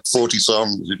recorded like 40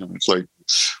 songs." It's like,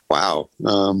 wow.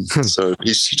 So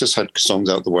he just had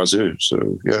songs out the wazoo.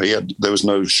 So yeah, there was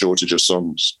no shortage of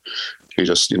songs. He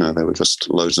just, there were just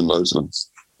loads and loads of them.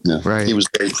 Yeah, right. He was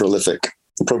very prolific.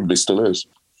 Probably still is.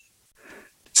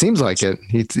 Seems like it.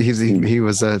 He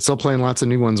was still playing lots of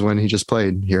new ones when he just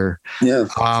played here. Yeah.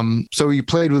 So you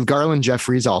played with Garland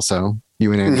Jeffries also.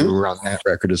 You and Andrew were on that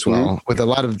record as well, with a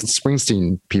lot of the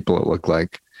Springsteen people. It looked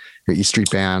like your E Street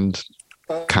Band,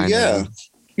 kind of.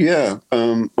 Yeah.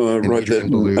 Right there,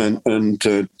 and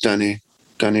Danny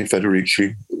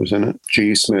Federici was in it.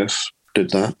 G. Smith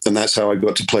did that, and that's how I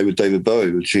got to play with David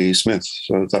Bowie with G. Smith.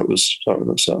 So that was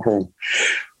that whole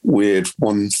weird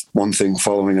one thing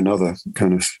following another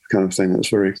kind of thing. That's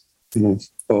very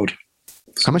odd.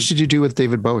 How much did you do with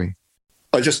David Bowie?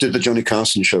 I just did the Johnny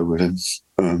Carson show with him.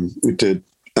 We did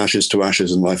Ashes to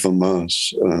Ashes and Life on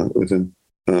Mars with him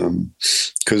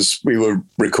because we were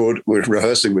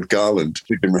rehearsing with Garland.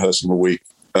 We'd been rehearsing a week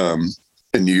in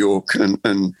New York,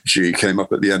 and G came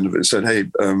up at the end of it and said,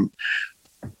 "Hey,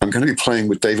 I'm going to be playing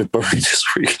with David Bowie this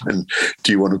week, and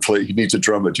do you want to play? He needs a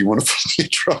drummer. Do you want to play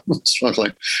drums?" So I was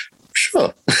like,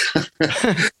 "Sure,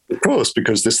 of course,"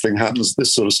 because this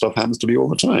sort of stuff happens to me all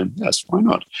the time. Yes, why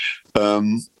not?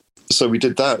 So we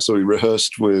did that. So we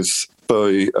rehearsed with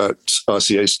Bowie at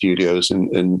RCA Studios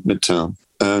in Midtown,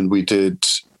 and we did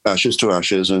Ashes to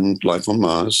Ashes and Life on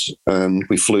Mars, and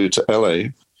we flew to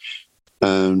LA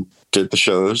and did the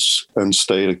shows and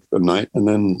stayed a night and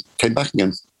then came back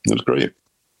again. It was great.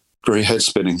 Very head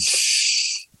spinning.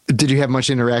 Did you have much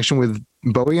interaction with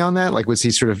Bowie on that? Like, was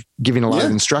he sort of giving a lot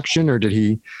of instruction, or did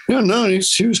he? Yeah, no, he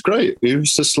was great. He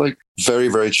was just like very,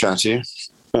 very chatty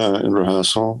in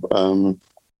rehearsal.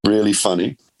 Really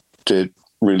funny. Did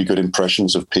really good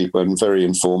impressions of people and very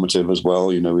informative as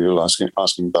well. You know, we were asking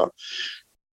about,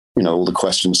 you know, all the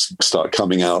questions start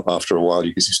coming out after a while.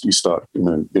 You start,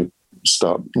 you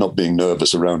start not being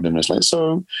nervous around him. It's like,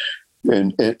 so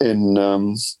in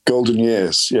Golden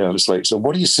Years, yeah, it's like, so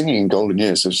what are you singing in Golden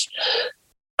Years? It's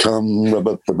Come Rub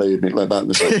Up the Baby, like that.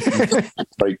 And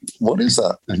it's like, what is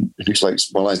that? And he's like,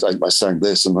 well, I sang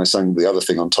this and I sang the other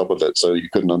thing on top of it, so you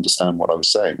couldn't understand what I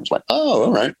was saying. It's like, oh,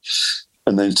 all right.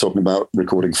 And then talking about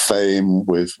recording Fame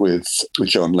with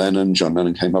John Lennon. John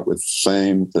Lennon came up with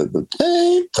Fame, the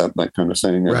Fame, that kind of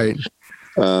thing. Right.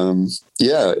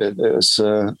 Yeah, it was.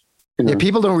 Yeah,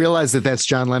 people don't realize that that's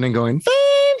John Lennon going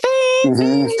Fame, Fame,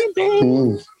 Mm-hmm. Fame, Fame.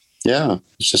 Mm-hmm. Yeah,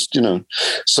 it's just,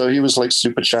 so he was like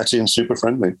super chatty and super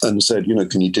friendly and said,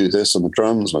 can you do this on the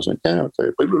drums? And I was like, yeah, okay.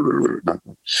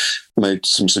 Made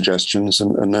some suggestions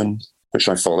and then, which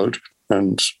I followed.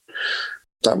 And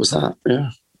that was that. Yeah,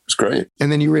 it was great.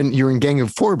 And then you were in Gang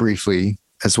of Four briefly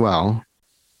as well.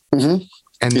 Mm-hmm.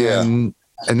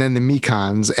 And then the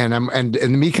Mekons and the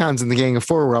Mekons and the Gang of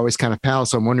Four were always kind of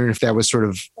pals. So I'm wondering if that was sort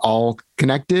of all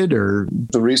connected, or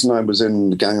the reason I was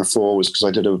in the Gang of Four was because I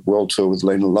did a world tour with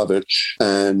Lena Lovitch,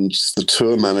 and the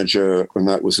tour manager, and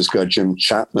that was this guy Jim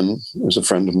Chapman, who was a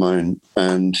friend of mine,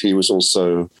 and he was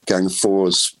also Gang of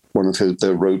Four's one of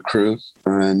their road crew.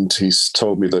 And he's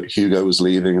told me that Hugo was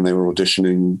leaving and they were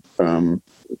auditioning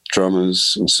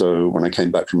drummers. And so when I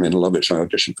came back from Lena Lovitch, I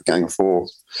auditioned for Gang of Four.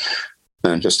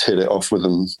 And just hit it off with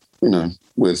them,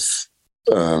 with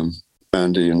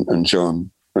Andy and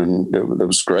John. And it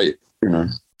was great,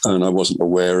 And I wasn't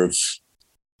aware of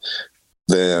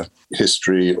their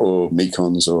history or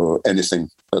Mekons or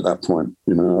anything at that point.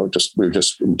 We were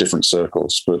just in different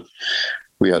circles, but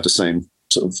we had the same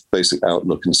sort of basic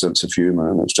outlook and sense of humor.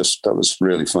 And that was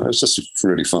really fun. It was just a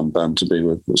really fun band to be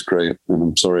with. It was great. And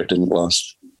I'm sorry it didn't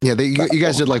last. Yeah, you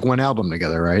guys did like one album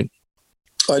together, right?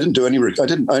 I didn't do any. I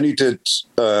only did.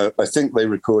 I think they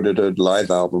recorded a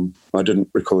live album. I didn't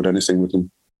record anything with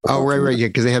them. Oh, right, yeah,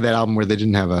 because they had that album where they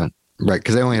didn't have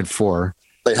because they only had 4.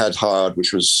 They had Hard,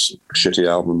 which was a shitty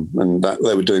album, and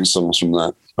they were doing songs from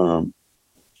that.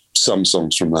 Some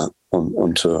songs from that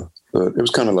on tour, but it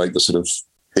was kind of like the sort of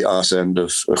the arse end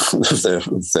of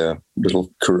their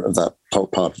little career, of that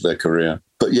part of their career.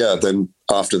 But yeah, then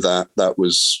after that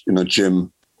was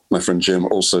Jim. My friend Jim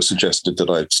also suggested that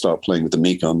I start playing with the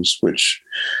Mekons, which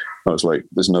I was like,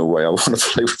 there's no way I want to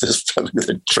play with this band.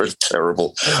 They're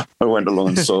terrible. I went along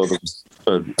and saw them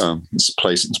at this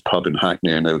pub in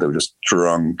Hackney, and they were just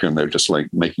drunk and they were just like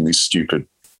making these stupid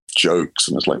jokes.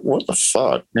 And it's like, what the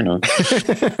fuck?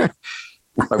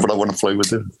 Why would I want to play with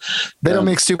them? They don't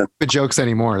make stupid jokes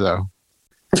anymore, though.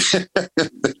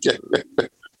 Yeah,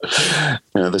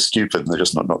 they're stupid and they're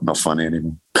just not funny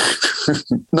anymore.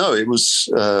 No, it was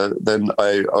then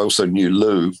I also knew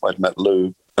Lou. I'd met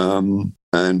Lou, and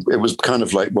it was kind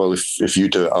of like, well, if you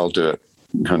do it, I'll do it,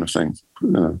 kind of thing,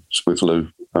 with Lou.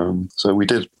 So we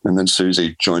did, and then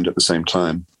Susie joined at the same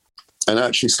time, and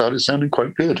actually started sounding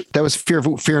quite good. That was Fear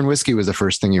and Whiskey was the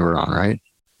first thing you were on, right?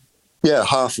 Yeah,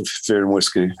 half of Fear and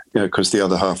Whiskey, because the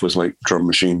other half was like drum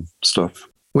machine stuff.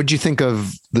 What did you think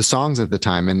of the songs at the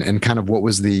time, and kind of what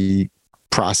was the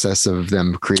process of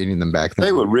them creating them back then?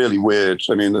 They were really weird.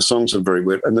 I mean, the songs are very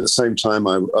weird. And at the same time,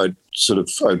 I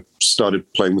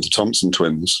started playing with the Thompson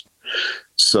Twins.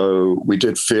 So we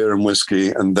did Fear and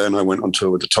Whiskey, and then I went on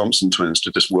tour with the Thompson Twins,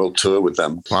 did this world tour with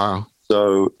them. Wow.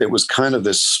 So it was kind of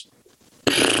this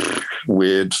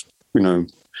weird, I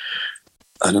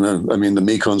don't know. I mean, the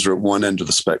Mekons are at one end of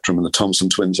the spectrum and the Thompson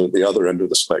Twins are at the other end of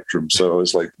the spectrum. So I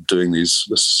was like doing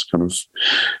this kind of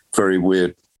very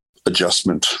weird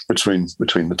adjustment between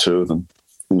the two of them,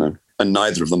 and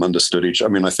neither of them understood each. I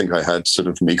mean, I think I had sort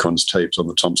of Mekons tapes on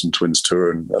the Thompson Twins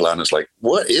tour, and Alana's like,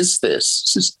 "What is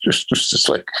this? This is just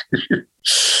like,"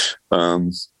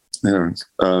 that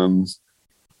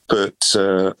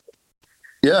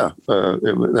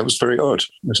was very odd. It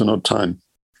was an odd time.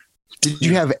 Did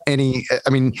you have any, I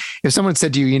mean, if someone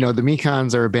said to you, the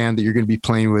Mekons are a band that you're going to be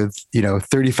playing with,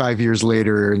 35 years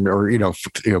later or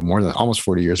more than almost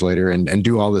 40 years later and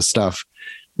do all this stuff,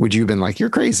 would you have been like, you're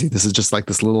crazy? This is just like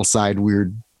this little side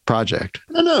weird project.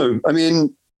 I don't know. I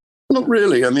mean, Not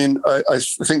really. I mean, I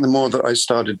think the more that I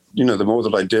started, the more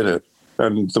that I did it,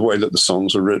 and the way that the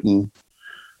songs were written,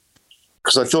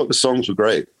 because I thought the songs were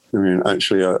great. I mean,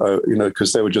 actually,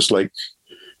 because they were just like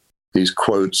these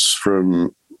quotes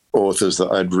from authors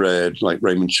that I'd read, like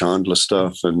Raymond Chandler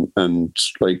stuff, and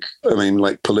like, I mean,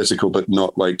 like political, but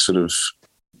not like sort of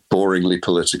boringly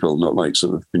political, not like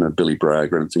sort of, Billy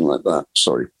Bragg or anything like that.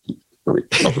 Sorry.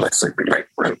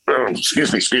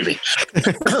 Excuse me.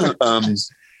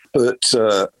 But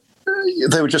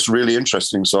they were just really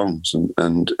interesting songs,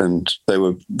 and they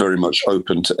were very much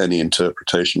open to any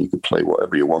interpretation. You could play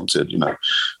whatever you wanted,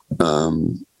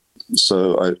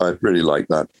 So I really liked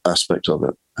that aspect of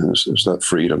it. It was that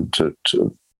freedom to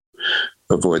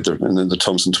avoid and then the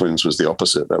Thompson Twins was the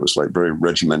opposite. That was like very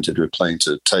regimented. We were playing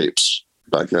to tapes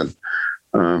back then.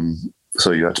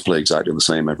 So you had to play exactly the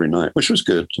same every night, which was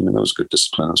good. I mean, that was good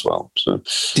discipline as well. So,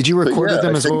 did you record with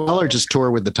them as well, or just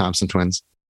tour with the Thompson Twins?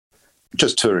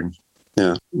 Just touring,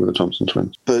 yeah, with the Thompson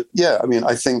Twins. But yeah, I mean,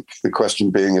 I think the question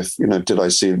being if, did I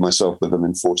see myself with them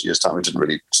in 40 years' time? I didn't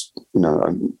really,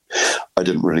 I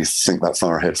didn't really think that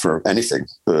far ahead for anything.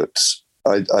 But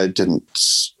I didn't,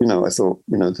 I thought,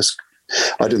 this,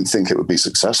 I didn't think it would be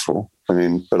successful. I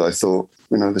mean, but I thought,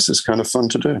 this is kind of fun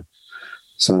to do.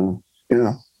 So,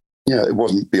 yeah, it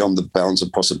wasn't beyond the bounds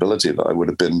of possibility that I would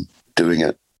have been doing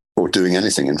it or doing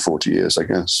anything in 40 years, I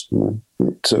guess.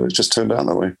 So it just turned out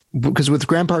that way. Because with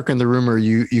Graham Parker and the Rumor,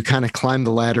 you kind of climbed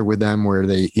the ladder with them where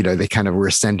they kind of were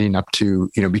ascending up to,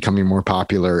 becoming more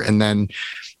popular. And then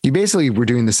you basically were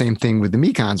doing the same thing with the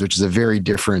Mekons, which is a very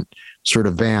different sort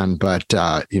of band. But,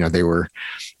 they were,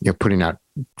 putting out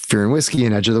Fear and Whiskey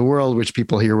and Edge of the World, which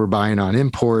people here were buying on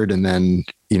import. And then,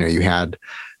 you had,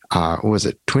 was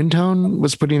it Twin Tone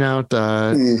was putting out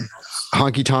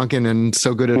Honky Tonkin' and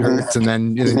So Good It Hurts, and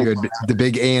then you had the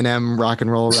big A&M rock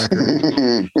and roll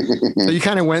record. So you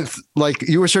kind of went like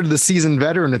you were sort of the seasoned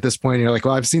veteran at this point. You're like,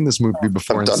 well, I've seen this movie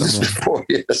before. I've done this before,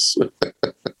 yes.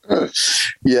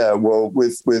 Yeah, well,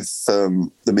 with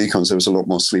the Mekons, there was a lot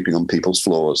more sleeping on people's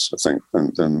floors, I think,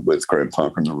 than with Graham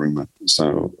Parker and the Rumor.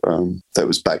 So that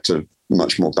was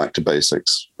much more back to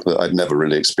basics that I'd never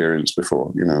really experienced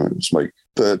before. It was like,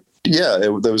 but yeah,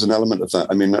 there was an element of that.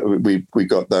 I mean, we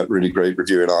got that really great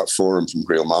review in Art Forum from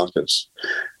Greil Marcus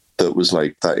that was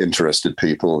like that interested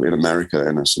people in America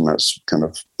in us, and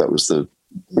that was the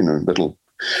little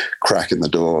crack in the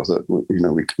door that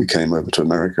we came over to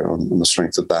America on the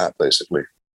strength of that. Basically,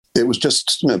 it was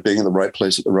just being in the right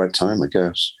place at the right time, I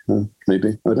guess.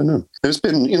 Maybe, I don't know. It's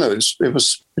been it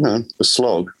was a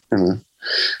slog,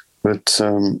 but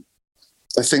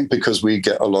I think because we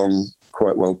get along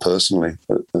quite well personally,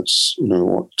 that's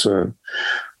what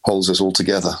holds us all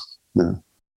together.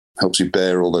 Helps you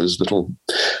bear all those little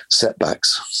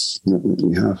setbacks that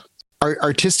we have.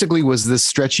 Artistically, was this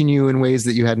stretching you in ways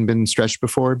that you hadn't been stretched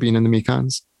before, being in the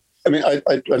Mekons? I mean, I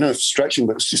know it's stretching,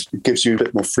 but it gives you a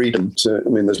bit more freedom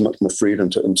there's much more freedom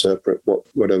to interpret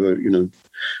whatever,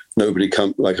 nobody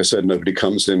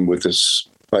comes in with this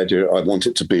idea, I want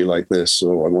it to be like this,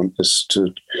 or I want this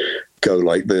to go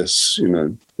like this,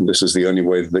 this is the only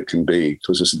way that it can be,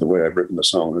 because this is the way I've written the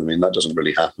song. I mean, that doesn't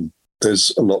really happen.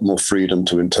 There's a lot more freedom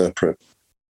to interpret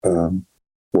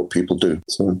what people do.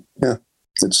 So, yeah.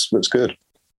 It's good.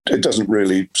 It doesn't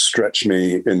really stretch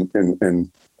me in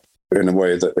a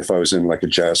way that if I was in like a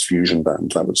jazz fusion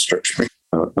band, that would stretch me.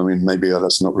 I mean, maybe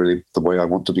that's not really the way I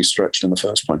want to be stretched in the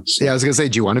first place. Yeah, I was going to say,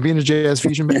 do you want to be in a jazz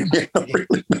fusion band? Yeah, not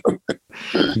really, no.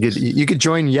 You could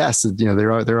join Yes.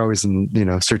 They're always in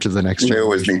search of the next. They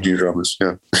always need new drummers.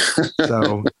 Yeah.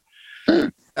 So.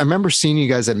 I remember seeing you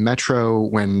guys at Metro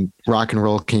when Rock and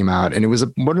Roll came out, and it was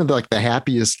one of the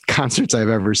happiest concerts I've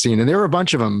ever seen. And there were a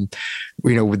bunch of them,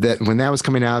 with that when that was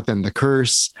coming out. Then The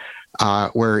Curse,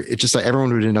 where it just like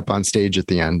everyone would end up on stage at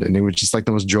the end, and it was just like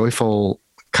the most joyful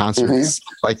concerts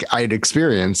like I'd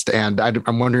experienced. And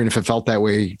I'm wondering if it felt that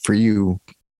way for you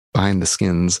behind the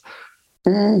Skins.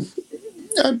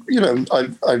 I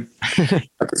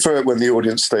prefer it when the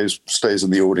audience stays in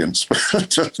the audience.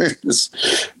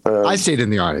 I stayed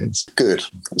in the audience. Good,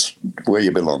 that's where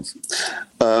you belong.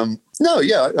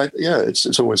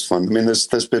 It's always fun. I mean,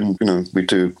 there's been we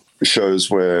do shows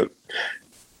where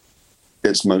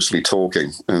it's mostly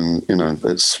talking, and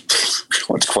it's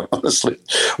quite honestly,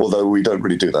 although we don't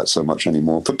really do that so much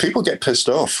anymore. But people get pissed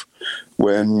off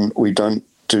when we don't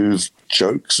do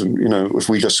jokes, and if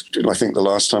we just, I think the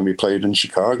last time we played in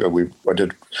Chicago, we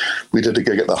did a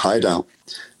gig at the Hideout,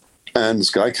 and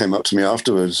this guy came up to me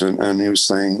afterwards, and he was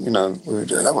saying,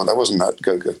 that wasn't that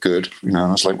good.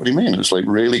 I was like, what do you mean? It's like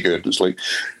really good. It's like,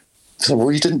 so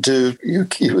well, you didn't do, you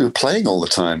were playing all the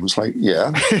time. It was like,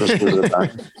 yeah.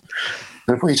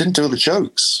 well, you didn't do the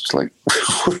jokes. It's like,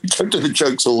 we don't do the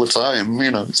jokes all the time.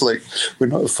 It's like, we're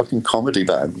not a fucking comedy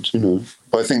band,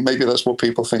 But I think maybe that's what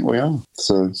people think we are.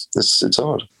 So it's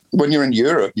odd. When you're in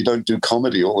Europe, you don't do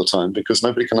comedy all the time because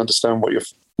nobody can understand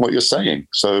what you're saying.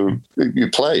 So you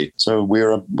play. So we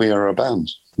are a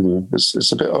band.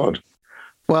 It's a bit odd.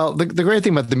 Well, the great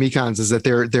thing about the Mekons is that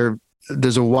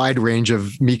there's a wide range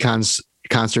of Mekons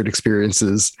concert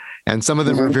experiences, and some of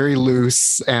them are very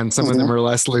loose and some of them are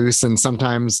less loose. And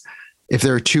sometimes if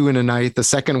there are two in a night, the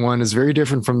second one is very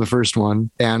different from the first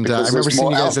one. And I remember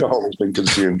seeing you guys. Alcohol has been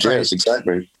consumed. Right. Yes,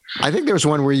 exactly. I think there was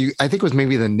one where I think it was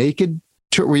maybe the Naked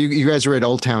tour where you guys were at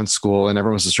Old Town School and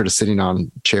everyone was just sort of sitting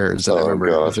on chairs. I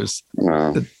remember.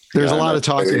 God. There's a lot of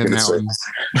talking in that one.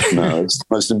 No, it's the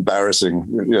most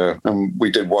embarrassing. Yeah. And we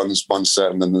did one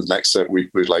set, and then the next set we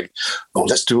were like, oh,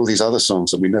 let's do all these other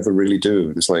songs that we never really do.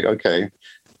 And it's like, okay,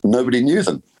 nobody knew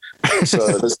them.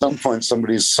 So at some point,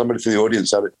 somebody from the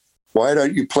audience said, why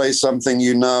don't you play something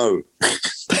you know?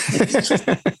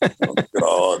 Oh,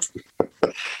 God.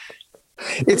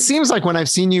 It seems like when I've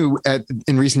seen you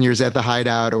in recent years at the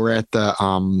Hideout or at the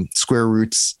Square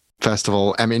Roots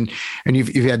Festival, I mean, and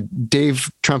you've had Dave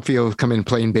Trumpio come in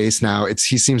playing bass now.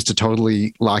 He seems to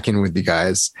totally lock in with you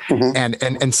guys.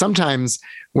 And sometimes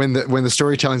when the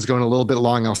storytelling's going a little bit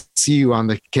long, I'll see you on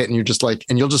the kit and you'll just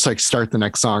like start the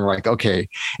next song like, okay.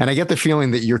 And I get the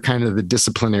feeling that you're kind of the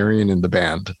disciplinarian in the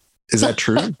band. Is that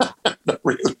true? Not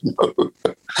really, no.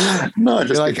 No, I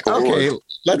just you're like, okay,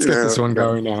 let's get this one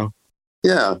going now.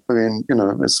 Yeah, I mean,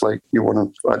 it's like you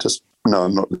want to. No,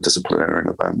 I'm not the disciplinarian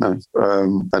of the band.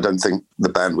 No, I don't think the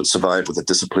band would survive with a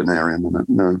disciplinarian in it.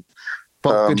 No,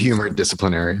 well, good-humored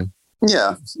disciplinarian.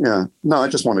 Yeah. No, I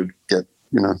just want to get.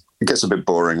 It gets a bit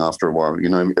boring after a while. If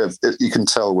you can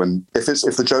tell if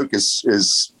the joke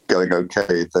is going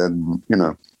okay, then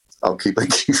I'll keep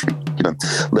it,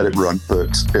 let it run.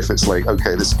 But if it's like,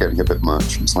 okay, this is getting a bit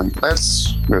much, it's like,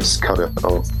 let's cut it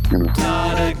off,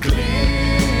 Not a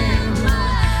gleam,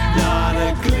 not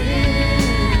a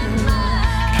gleam,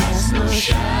 cast no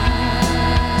shadow.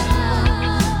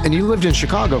 And you lived in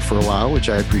Chicago for a while, which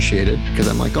I appreciated because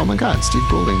I'm like, oh my God, Steve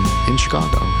Goulding in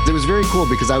Chicago. It was very cool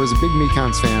because I was a big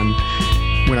Mekons fan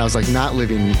when I was like not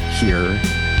living here.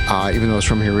 Even though I was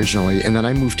from here originally. And then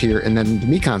I moved here and then the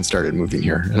Mekons started moving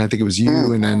here. And I think it was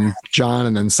you and then John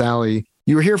and then Sally.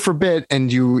 You were here for a bit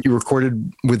and you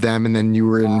recorded with them and then you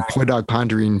were in Poi Dog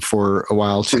Pondering for a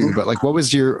while too. But like, what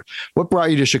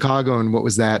brought you to Chicago and what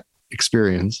was that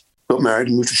experience? Got married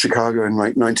and moved to Chicago in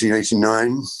like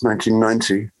 1989,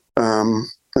 1990.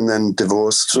 And then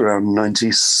divorced around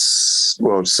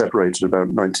separated about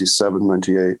 97,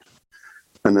 98.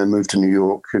 And then moved to New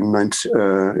York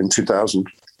in 2000.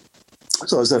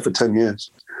 So I was there for 10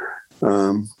 years.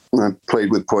 I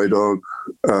played with Poi Dog,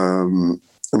 and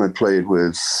I played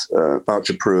with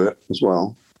Archer Pruitt as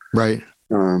well. Right.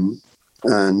 And,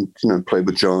 played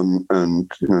with John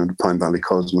and, the Pine Valley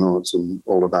Cosmonauts and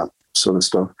all of that sort of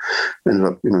stuff. Ended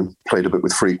up, played a bit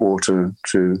with Freakwater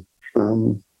too.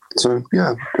 So,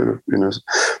 yeah,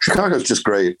 Chicago's just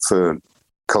great for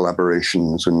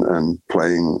collaborations and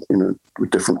playing, with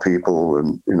different people.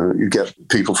 And, you get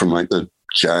people from like the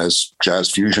jazz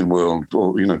fusion world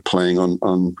or, playing on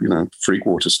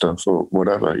Freakwater stuff or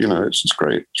whatever, it's just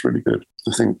great. It's really good.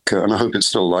 I think, and I hope it's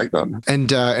still like that.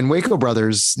 And Waco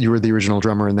Brothers, you were the original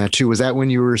drummer in that too. Was that when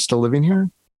you were still living here?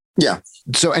 Yeah.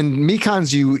 So, and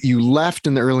Mekons, you left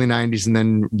in the early 90s and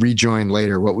then rejoined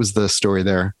later. What was the story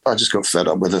there? I just got fed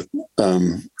up with it.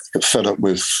 Got fed up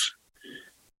with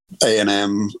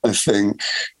A&M, I think.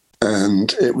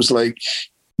 And it was like,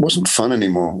 wasn't fun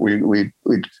anymore. We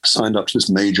signed up to this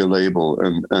major label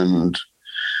and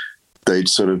they'd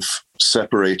sort of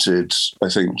separated, I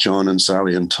think, John and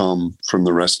Sally and Tom from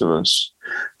the rest of us.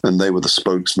 And they were the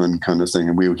spokesman kind of thing.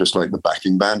 And we were just like the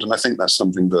backing band. And I think that's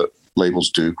something that labels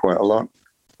do quite a lot.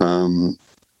 And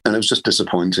it was just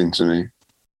disappointing to me.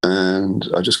 And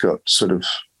I just got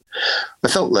I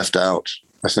felt left out,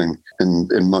 I think,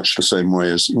 in much the same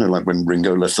way as, like when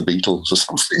Ringo left the Beatles or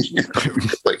something,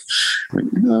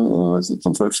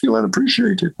 I feel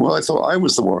unappreciated. Well, I thought I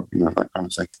was the one, that kind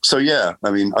of thing. So, yeah,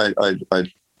 I mean, I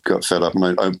got fed up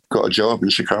and I got a job in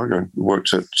Chicago,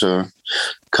 worked at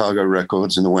Cargo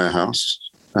Records in the warehouse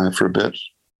for a bit,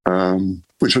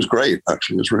 which was great,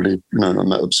 actually. It was really, I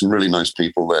met some really nice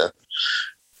people there.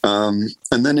 And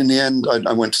then in the end,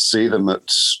 I went to see the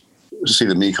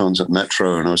Mekons at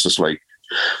Metro, and I was just like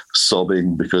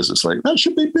sobbing because it's like, that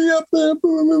should be me up there.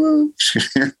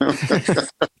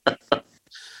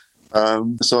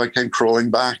 So I came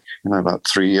crawling back, about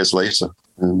 3 years later,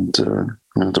 and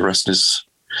the rest is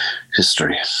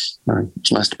history.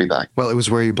 It's nice to be back. Well, it was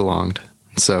where you belonged.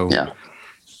 So Yeah.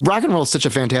 Rock and Roll is such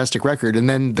a fantastic record. And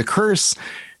then The Curse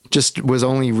just was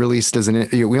only released as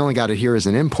we only got it here as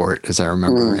an import, as I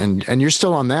remember. And you're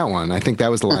still on that one. I think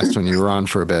that was the last one you were on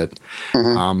for a bit.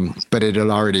 But it had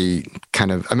already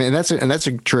kind of, I mean, that's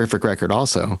a terrific record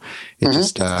also. It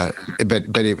just,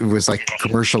 but it was like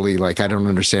commercially, like, I don't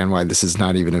understand why this is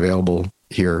not even available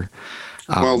here.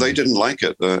 Well, they didn't like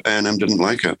it. A&M didn't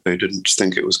like it. They didn't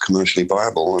think it was commercially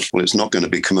viable. Well, it's not going to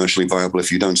be commercially viable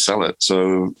if you don't sell it.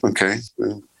 So, okay,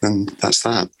 and that's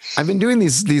that. I've been doing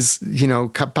these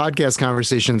podcast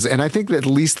conversations, and I think that at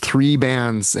least 3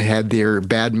 bands had their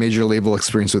bad major label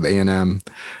experience with A&M.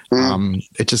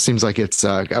 It just seems like it's.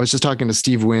 I was just talking to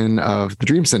Steve Wynn of the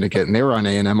Dream Syndicate, and they were on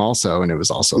A&M also, and it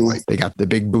was also like they got the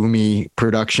big boomy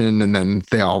production, and then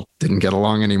they all didn't get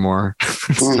along anymore.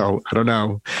 So I don't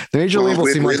know. The major label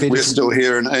seemed like we're still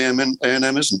here, and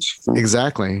A&M isn't.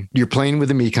 Exactly. You're playing with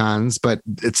the Mekons, but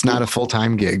it's not a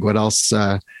full-time gig. What else?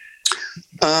 I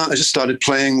just started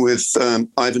playing with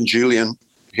Ivan Julian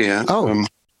here. Oh.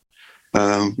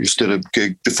 Just did a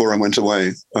gig before I went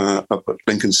away up at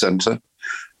Lincoln Center.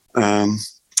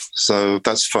 So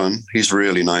that's fun. He's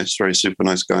really nice, very super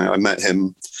nice guy. I met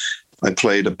him. I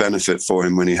played a benefit for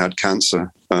him when he had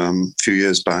cancer a few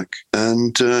years back.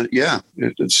 And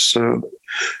it's a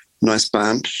nice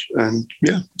band. And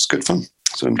yeah, it's good fun.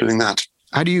 So I'm doing that.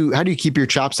 How do you keep your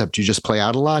chops up? Do you just play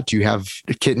out a lot? Do you have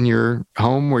a kit in your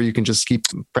home where you can just keep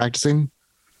practicing?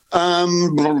 Yeah,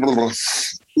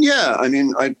 I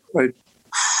mean, how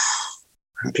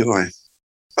do I?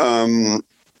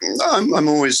 I'm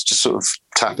always just sort of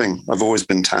tapping. I've always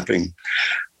been tapping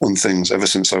on things ever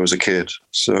since I was a kid.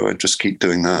 So I just keep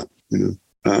doing that,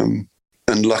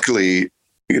 and luckily,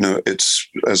 it's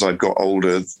as I've got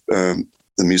older,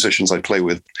 the musicians I play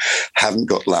with haven't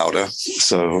got louder,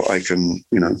 so I can,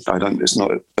 it's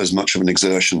not as much of an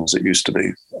exertion as it used to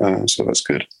be. So that's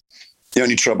good. The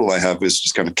only trouble I have is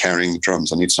just kind of carrying the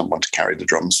drums. I need someone to carry the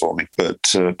drums for me, but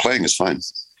playing is fine.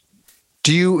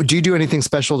 Do you do anything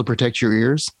special to protect your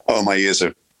ears? Oh, my ears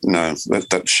are, no,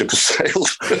 that ship has sailed.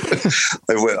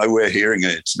 I wear hearing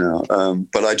aids now,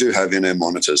 but I do have in-ear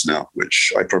monitors now,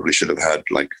 which I probably should have had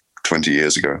like 20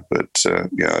 years ago. But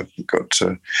I've got...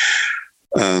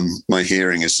 my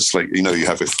hearing is just like, you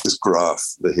have this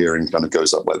graph, the hearing kind of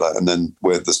goes up like that. And then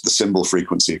where the cymbal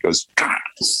frequency, it goes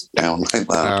down like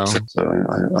that. Oh. So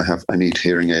I need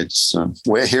hearing aids.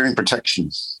 Wear hearing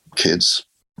protection, kids.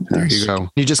 There you go.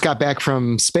 You just got back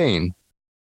from Spain.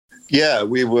 Yeah,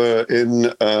 we were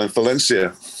in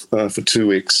Valencia for 2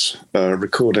 weeks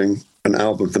recording an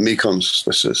album. The Mekons,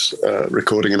 this is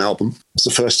recording an album. It's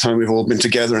the first time we've all been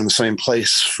together in the same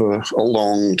place for a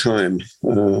long time,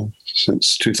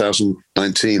 since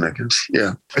 2019, I guess.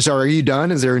 Yeah. So are you done?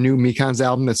 Is there a new Mekons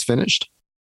album that's finished?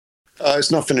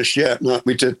 It's not finished yet. No,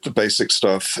 we did the basic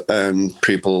stuff, and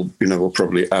people, will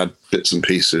probably add bits and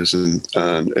pieces, and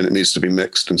it needs to be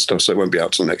mixed and stuff. So it won't be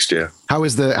out till next year. How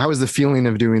is the feeling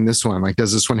of doing this one? Like,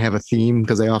 does this one have a theme?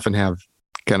 Because they often have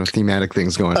kind of thematic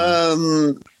things going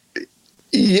on.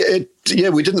 Yeah,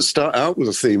 we didn't start out with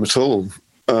a theme at all,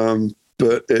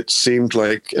 but it seemed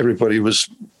like everybody was,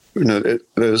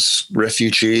 there's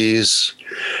refugees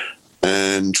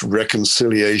and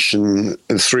reconciliation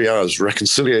in 3 hours.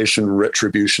 Reconciliation,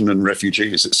 retribution, and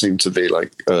refugees. It seemed to be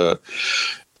like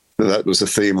that was the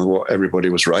theme of what everybody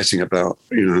was writing about,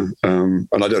 and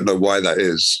I don't know why that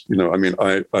is. I mean,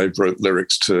 I wrote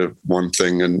lyrics to one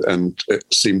thing and it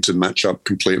seemed to match up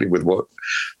completely with what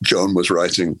John was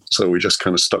writing. So we just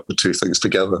kind of stuck the two things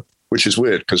together, which is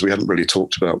weird because we hadn't really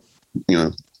talked about,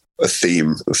 a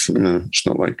theme. It's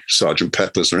not like Sgt.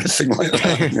 Pepper's or anything like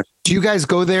that. Do you guys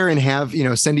go there and have,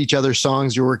 send each other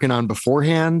songs you're working on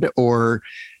beforehand, or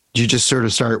do you just sort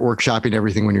of start workshopping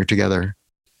everything when you're together?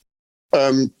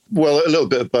 Well, a little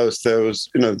bit of both. There was,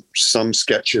 some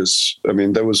sketches. I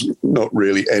mean, there was not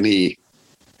really any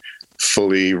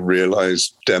fully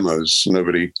realized demos.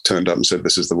 Nobody turned up and said,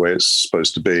 this is the way it's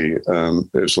supposed to be.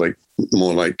 It was like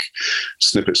more like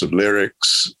snippets of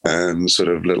lyrics and sort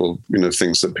of little,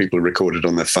 things that people recorded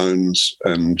on their phones,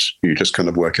 and you just kind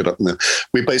of work it up. And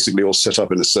we basically all set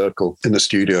up in a circle in the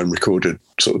studio and recorded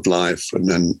sort of live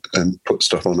and put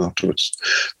stuff on afterwards.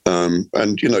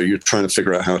 And, you're trying to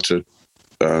figure out how to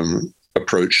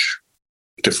approach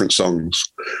different songs.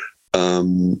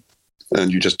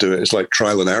 And you just do it. It's like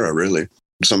trial and error, really.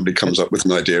 Somebody comes up with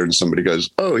an idea and somebody goes,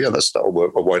 oh, yeah, that'll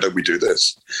work. Or why don't we do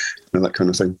this? That kind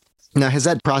of thing. Now, has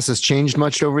that process changed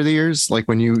much over the years? Like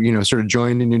when you sort of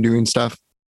joined and you're doing stuff?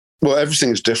 Well, everything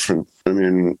is different. I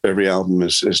mean, every album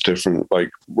is different.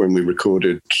 Like when we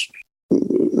recorded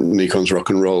Mekons Rock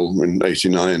and Roll in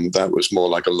 '89, that was more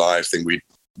like a live thing. We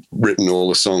written all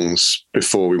the songs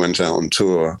before we went out on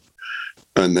tour,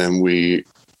 and then we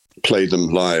played them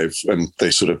live, and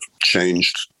they sort of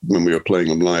changed when we were playing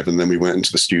them live, and then we went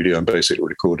into the studio and basically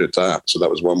recorded that. So that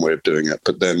was one way of doing it.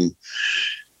 But then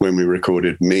when we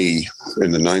recorded Me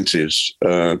in the 90s,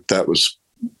 that was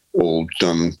all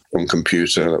done on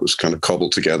computer. That was kind of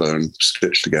cobbled together and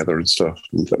stitched together and stuff.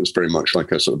 And that was very much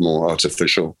like a sort of more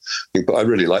artificial thing. But I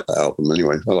really like that album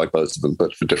anyway. I like both of them,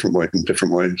 but in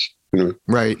different ways, you know.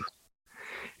 Right.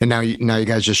 And now you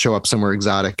guys just show up somewhere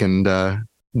exotic and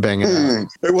bang it out.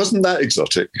 It wasn't that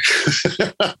exotic.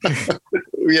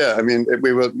 Yeah, I mean,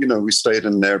 we stayed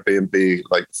in an Airbnb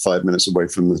like 5 minutes away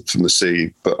from the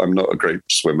sea, but I'm not a great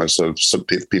swimmer, so some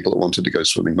people that wanted to go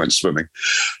swimming went swimming.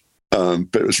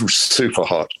 But it was super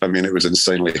hot. I mean, it was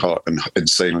insanely hot and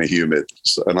insanely humid,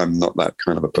 and I'm not that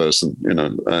kind of a person, you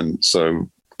know. And so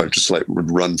I just like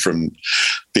would run from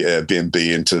the Airbnb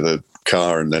into the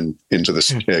car and then into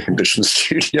the air-conditioned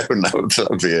studio, and that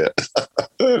would be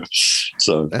it.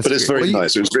 So, that's but it's great. Very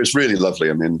nice. It's really lovely.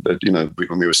 I mean,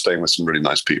 when we were staying with some really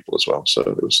nice people as well, so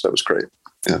that was great.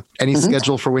 Yeah. Any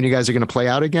schedule for when you guys are going to play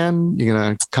out again? You're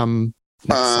going to come?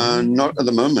 Not at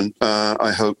the moment.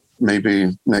 I hope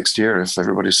maybe next year, if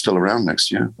everybody's still around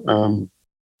next year.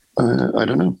 I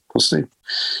don't know. We'll see.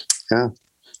 Yeah.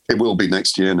 It will be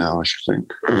next year now, I should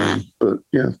think. But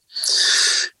yeah,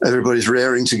 everybody's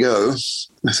raring to go,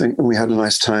 I think. And we had a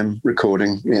nice time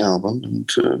recording the album. And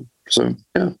so,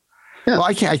 yeah. Well,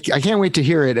 I can't wait to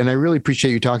hear it. And I really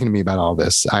appreciate you talking to me about all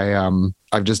this.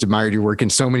 I've just admired your work in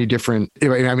so many different,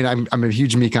 I mean, I'm a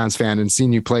huge Mekons fan and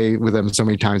seen you play with them so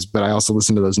many times, but I also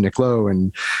listened to those Nick Lowe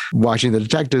and watching the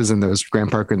Detectives and those Graham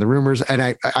Parker and the Rumors. And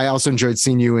I also enjoyed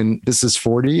seeing you in This Is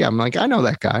 40. I'm like, I know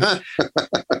that guy.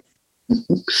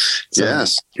 So,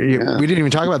 yes. Yeah. We didn't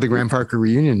even talk about the Graham Parker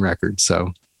reunion record.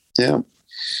 So yeah,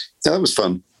 that was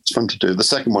fun. It's fun to do. The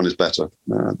second one is better.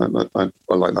 I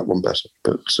like that one better.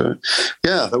 But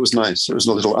yeah, that was nice. It was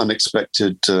a little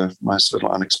unexpected, nice little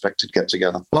unexpected get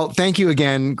together. Well, thank you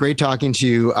again. Great talking to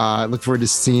you. I look forward to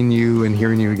seeing you and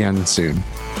hearing you again soon.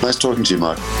 Nice talking to you,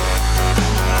 Mark.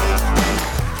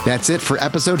 That's it for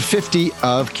episode 50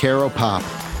 of Caro Pop.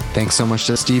 Thanks so much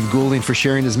to Steve Goulding for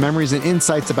sharing his memories and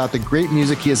insights about the great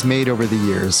music he has made over the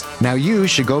years. Now you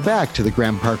should go back to the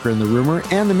Graham Parker and the Rumor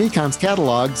and the Mekons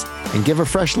catalogs and give a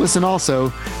fresh listen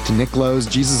also to Nick Lowe's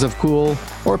Jesus of Cool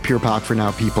or Pure Pop for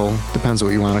Now People, depends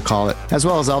what you want to call it, as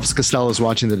well as Elvis Costello's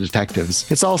Watching the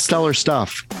Detectives. It's all stellar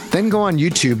stuff. Then go on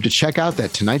YouTube to check out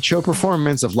that Tonight Show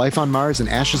performance of Life on Mars and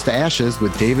Ashes to Ashes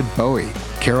with David Bowie.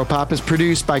 Caro Pop is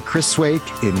produced by Chris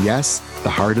Swake in, yes, the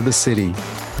heart of the city.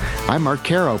 I'm Mark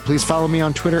Caro. Please follow me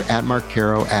on Twitter at Mark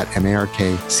Caro, at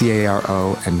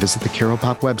MarkCaro, and visit the Caro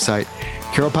Pop website,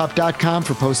 caropop.com,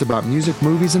 for posts about music,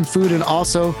 movies, and food, and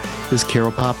also this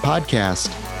Caro Pop podcast.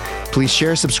 Please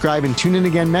share, subscribe, and tune in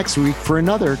again next week for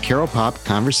another Caro Pop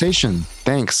conversation.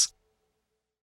 Thanks.